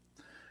dream.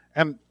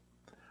 And,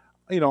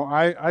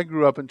 I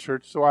grew up in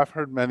church, so I've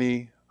heard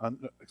many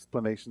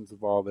explanations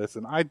of all this.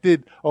 And I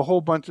did a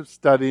whole bunch of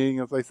studying,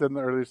 as I said in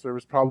the earlier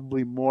service,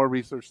 probably more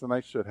research than I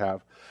should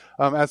have,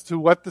 as to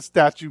what the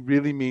statue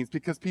really means,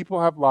 because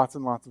people have lots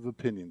and lots of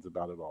opinions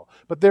about it all.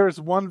 But there is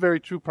one very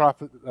true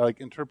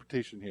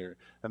interpretation here,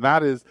 and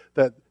that is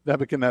that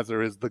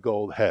Nebuchadnezzar is the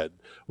gold head.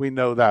 We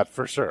know that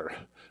for sure,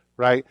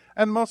 right?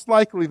 And most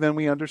likely then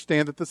we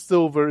understand that the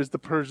silver is the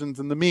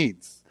Persians and the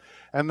Medes.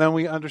 And then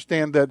we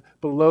understand that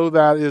below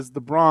that is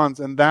the bronze,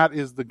 and that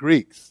is the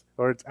Greeks,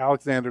 or it's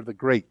Alexander the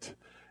Great.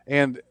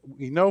 And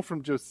we know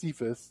from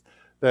Josephus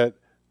that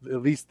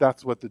at least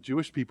that's what the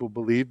Jewish people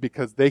believed,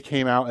 because they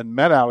came out and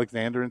met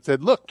Alexander and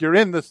said, "Look, you're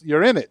in this,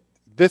 you're in it.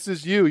 This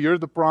is you. You're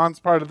the bronze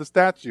part of the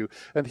statue."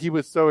 And he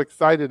was so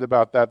excited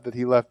about that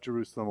he left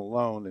Jerusalem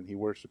alone and he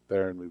worshiped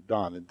there and moved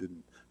on and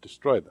didn't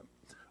destroy them.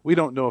 We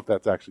don't know if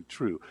that's actually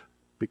true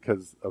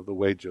because of the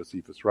way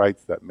Josephus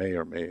writes. That may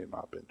or may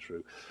not have been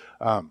true.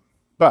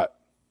 But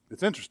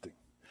it's interesting.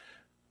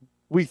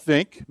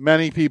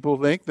 Many people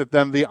think that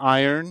then the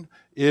iron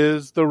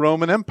is the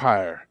Roman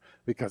Empire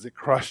because it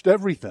crushed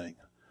everything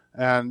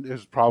and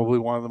is probably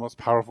one of the most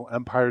powerful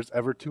empires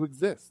ever to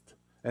exist.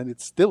 And it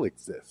still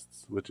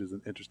exists, which is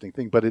an interesting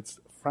thing, but it's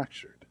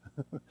fractured.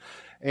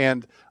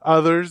 And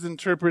others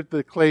interpret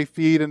the clay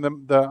feet and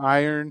the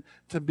iron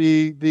to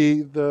be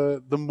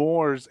the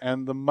Moors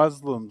and the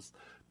Muslims.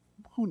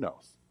 Who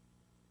knows?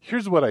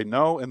 Here's what I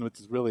know, and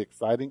what's really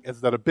exciting,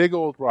 is that a big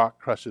old rock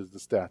crushes the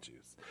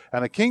statues.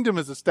 And a kingdom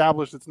is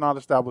established that's not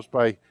established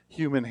by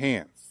human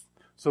hands.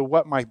 So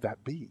what might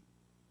that be?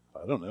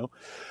 I don't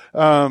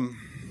know.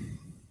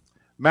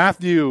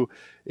 Matthew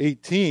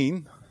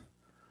 18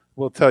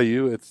 will tell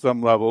you at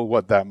some level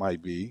what that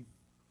might be.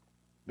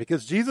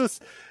 Because Jesus,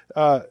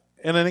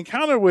 And an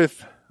encounter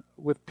with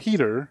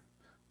Peter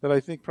that I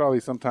think probably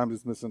sometimes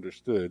is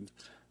misunderstood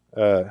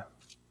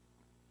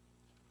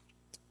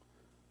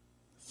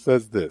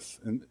says this.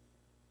 In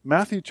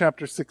Matthew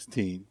chapter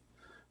 16,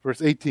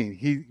 verse 18,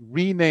 he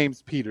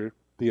renames Peter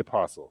the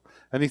apostle.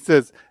 And he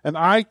says, "And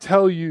I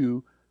tell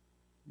you,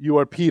 you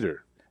are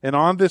Peter. And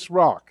on this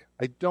rock,"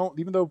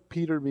 even though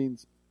Peter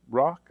means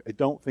rock, I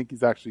don't think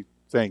he's actually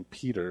saying,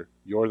 "Peter,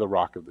 you're the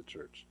rock of the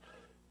church."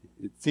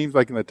 It seems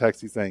like in the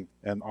text he's saying,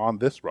 "and on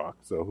this rock,"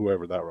 so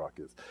whoever that rock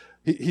is.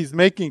 He's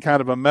making kind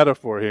of a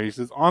metaphor here. He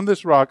says, "On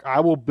this rock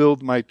I will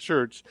build my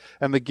church,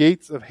 and the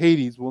gates of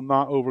Hades will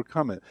not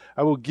overcome it.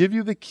 I will give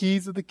you the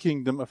keys of the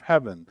kingdom of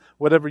heaven.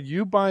 Whatever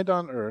you bind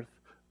on earth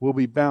will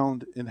be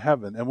bound in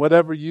heaven, and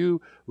whatever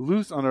you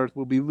loose on earth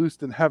will be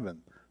loosed in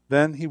heaven."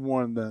 Then he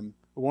warned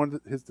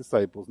his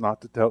disciples not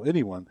to tell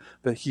anyone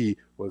that he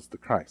was the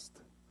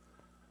Christ.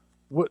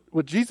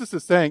 What Jesus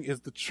is saying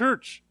is the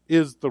church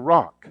is the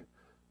rock.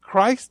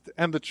 Christ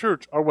and the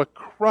church are what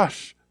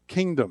crush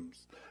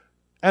kingdoms.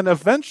 And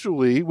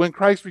eventually, when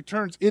Christ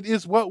returns, it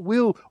is what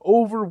will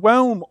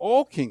overwhelm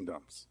all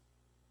kingdoms.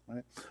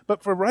 Right?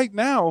 But for right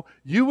now,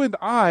 you and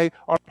I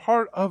are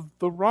part of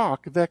the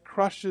rock that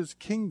crushes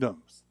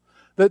kingdoms.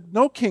 That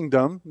no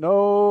kingdom,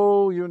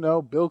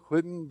 Bill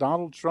Clinton,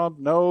 Donald Trump,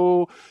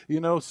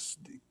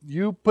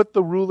 you put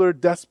the ruler,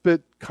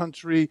 despot,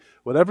 country,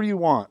 whatever you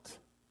want.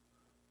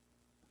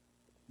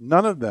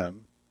 None of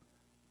them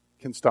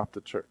can stop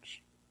the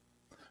church.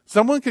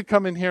 Someone could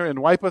come in here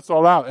and wipe us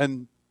all out,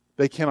 and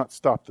they cannot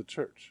stop the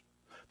church.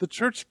 The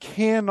church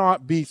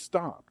cannot be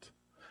stopped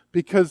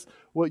because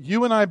what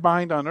you and I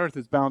bind on earth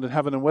is bound in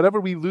heaven, and whatever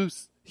we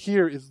loose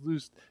here is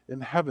loosed in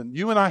heaven.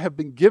 You and I have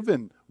been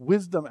given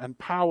wisdom and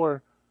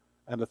power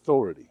and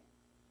authority.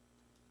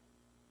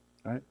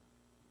 Right?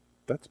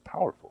 That's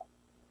powerful.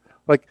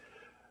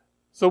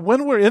 So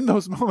when we're in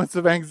those moments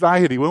of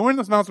anxiety, when we're in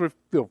those moments where we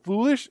feel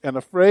foolish and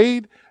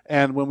afraid,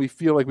 and when we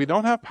feel like we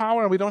don't have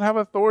power and we don't have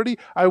authority,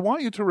 I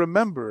want you to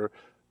remember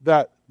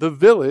that the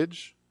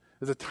village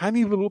is a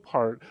tiny little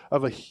part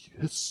of a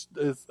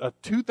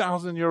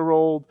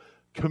 2,000-year-old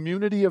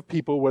community of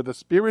people where the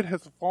Spirit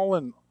has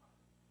fallen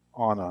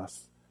on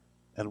us,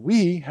 and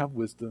we have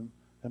wisdom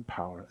and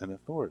power and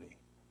authority.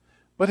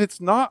 But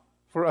it's not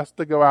for us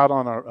to go out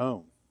on our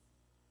own.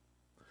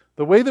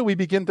 The way that we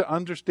begin to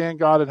understand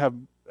God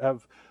and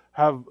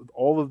have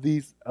all of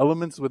these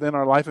elements within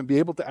our life and be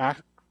able to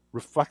act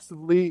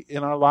reflexively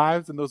in our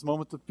lives in those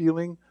moments of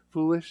feeling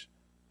foolish,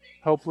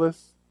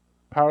 helpless,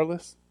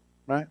 powerless,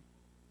 right?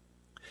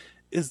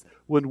 Is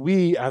when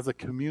we as a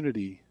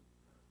community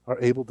are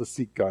able to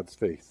seek God's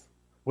face.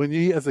 When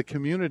we as a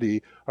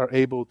community are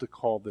able to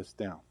call this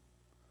down,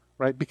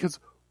 right? Because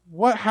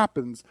what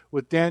happens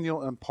with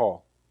Daniel and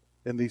Paul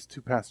in these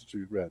two passages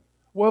we read?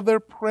 Well, they're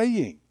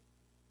praying.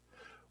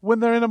 When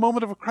they're in a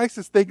moment of a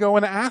crisis, they go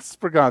and ask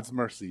for God's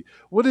mercy.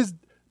 What is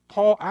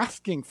Paul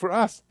asking for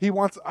us? He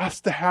wants us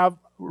to have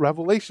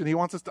revelation. He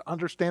wants us to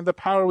understand the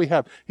power we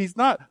have. He's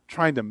not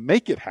trying to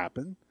make it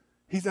happen.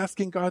 He's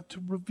asking God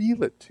to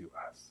reveal it to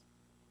us.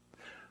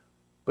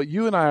 But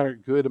you and I are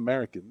good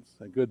Americans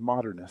and good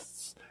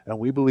modernists, and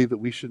we believe that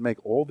we should make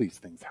all these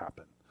things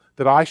happen.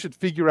 That I should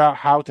figure out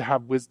how to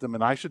have wisdom,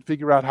 and I should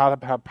figure out how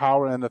to have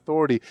power and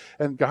authority.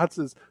 And God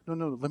says,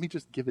 no, let me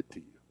just give it to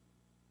you.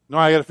 No,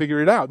 I got to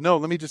figure it out. No,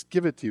 let me just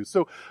give it to you.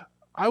 So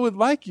I would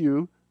like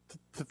you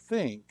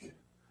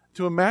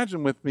to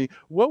imagine with me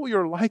what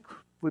your life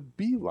would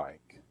be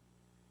like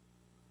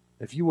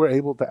if you were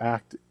able to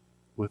act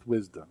with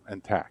wisdom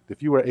and tact,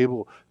 if you were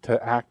able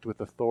to act with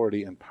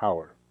authority and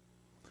power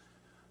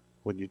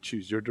when you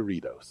choose your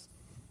Doritos,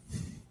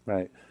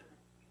 right?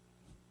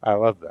 I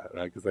love that,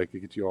 right? Because I could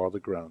get you all to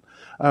groan.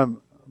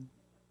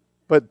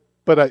 But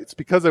it's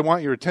because I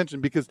want your attention,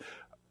 because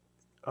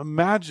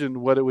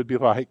imagine what it would be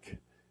like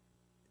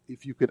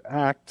if you could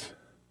act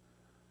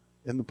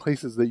in the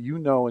places that you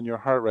know in your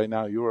heart right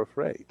now you're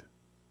afraid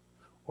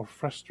or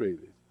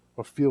frustrated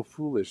or feel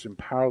foolish and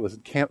powerless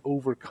and can't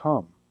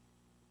overcome.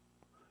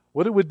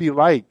 What it would be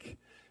like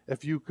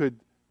if you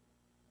could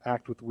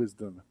act with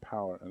wisdom,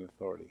 power, and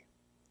authority.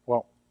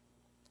 Well,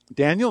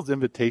 Daniel's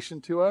invitation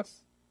to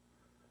us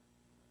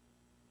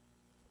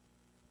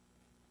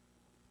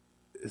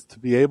is to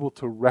be able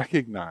to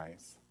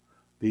recognize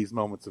these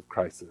moments of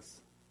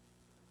crisis.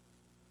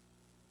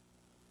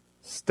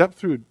 Step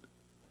through,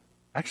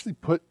 actually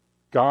put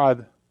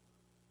God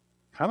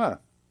kind of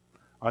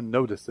on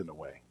notice in a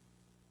way.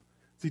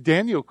 See,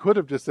 Daniel could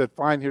have just said,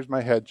 fine, here's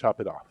my head,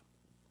 chop it off.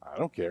 I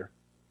don't care,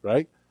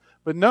 right?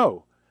 But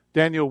no,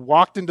 Daniel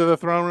walked into the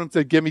throne room and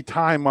said, give me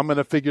time, I'm going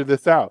to figure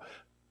this out.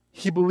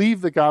 He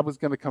believed that God was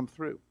going to come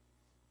through.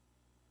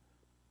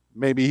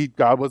 Maybe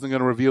God wasn't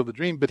going to reveal the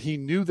dream, but he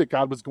knew that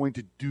God was going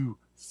to do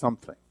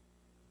something.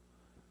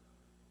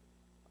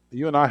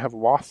 You and I have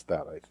lost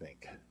that, I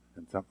think,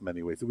 in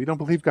many ways. We don't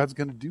believe God's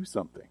going to do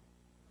something,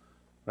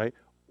 right?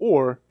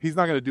 Or he's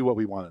not going to do what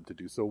we want him to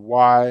do. So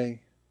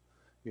why?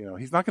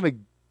 He's not going to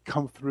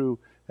come through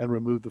and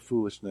remove the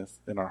foolishness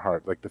in our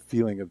heart, like the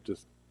feeling of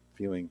just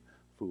feeling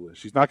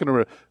foolish. He's not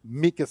going to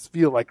make us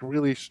feel like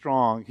really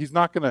strong. He's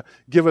not going to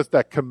give us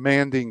that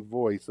commanding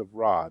voice of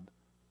Rod,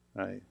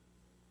 right?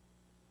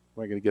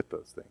 We're not going to get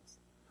those things.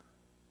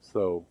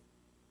 So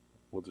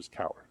we'll just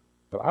cower.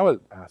 But I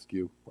would ask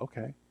you,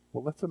 okay,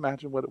 well, let's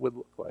imagine what it would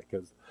look like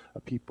as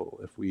a people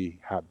if we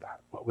had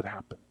that. What would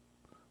happen?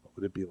 What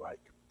would it be like?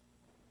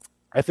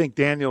 I think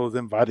Daniel is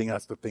inviting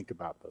us to think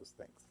about those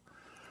things.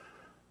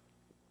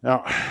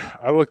 Now,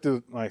 I looked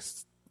at my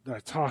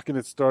talk, and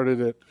it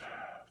started at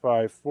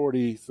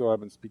 5:40, so I've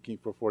been speaking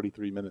for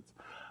 43 minutes,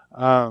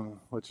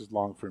 which is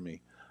long for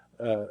me.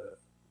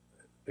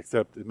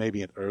 Except it may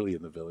be early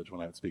in the village when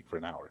I would speak for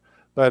an hour.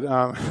 But,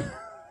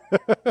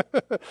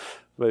 but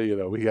we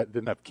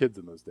didn't have kids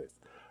in those days.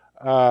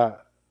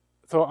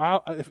 So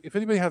if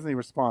anybody has any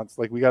response,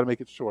 like, we got to make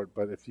it short,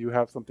 but if you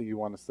have something you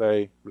want to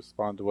say,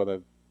 respond to what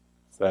I've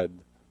said,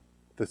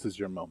 this is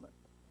your moment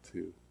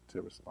to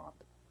respond.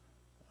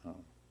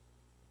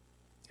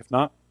 If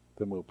not,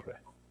 then we'll pray.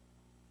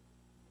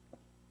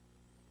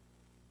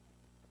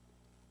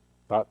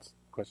 Thoughts,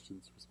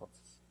 questions,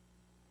 responses?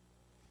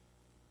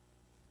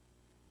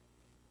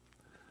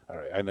 All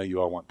right, I know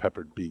you all want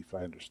peppered beef.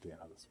 I understand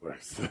how this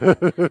works.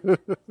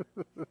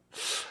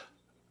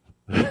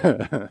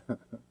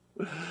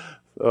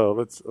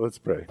 So let's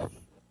pray.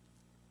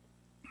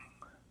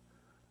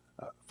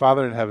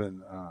 Father in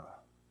heaven,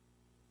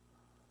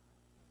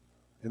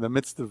 in the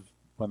midst of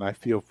when I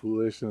feel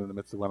foolish, and in the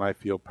midst of when I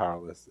feel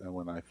powerless, and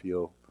when I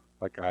feel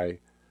like I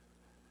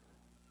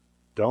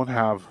don't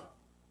have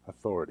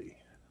authority,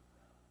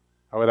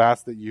 I would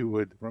ask that you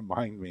would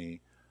remind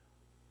me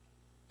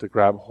to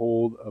grab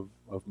hold of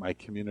my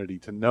community,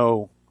 to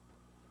know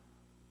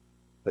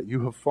that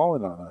you have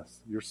fallen on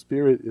us. Your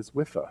Spirit is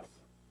with us.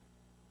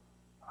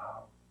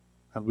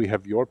 And we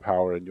have your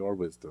power and your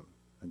wisdom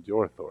and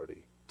your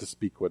authority to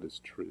speak what is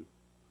true,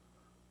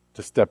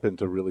 to step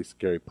into really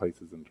scary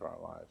places into our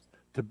lives,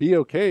 to be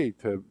okay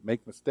to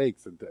make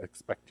mistakes and to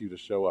expect you to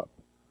show up.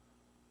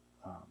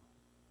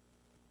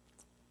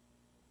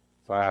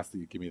 So I ask that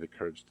you give me the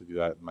courage to do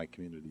that in my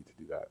community, to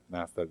do that, and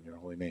ask that in your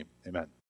holy name. Amen.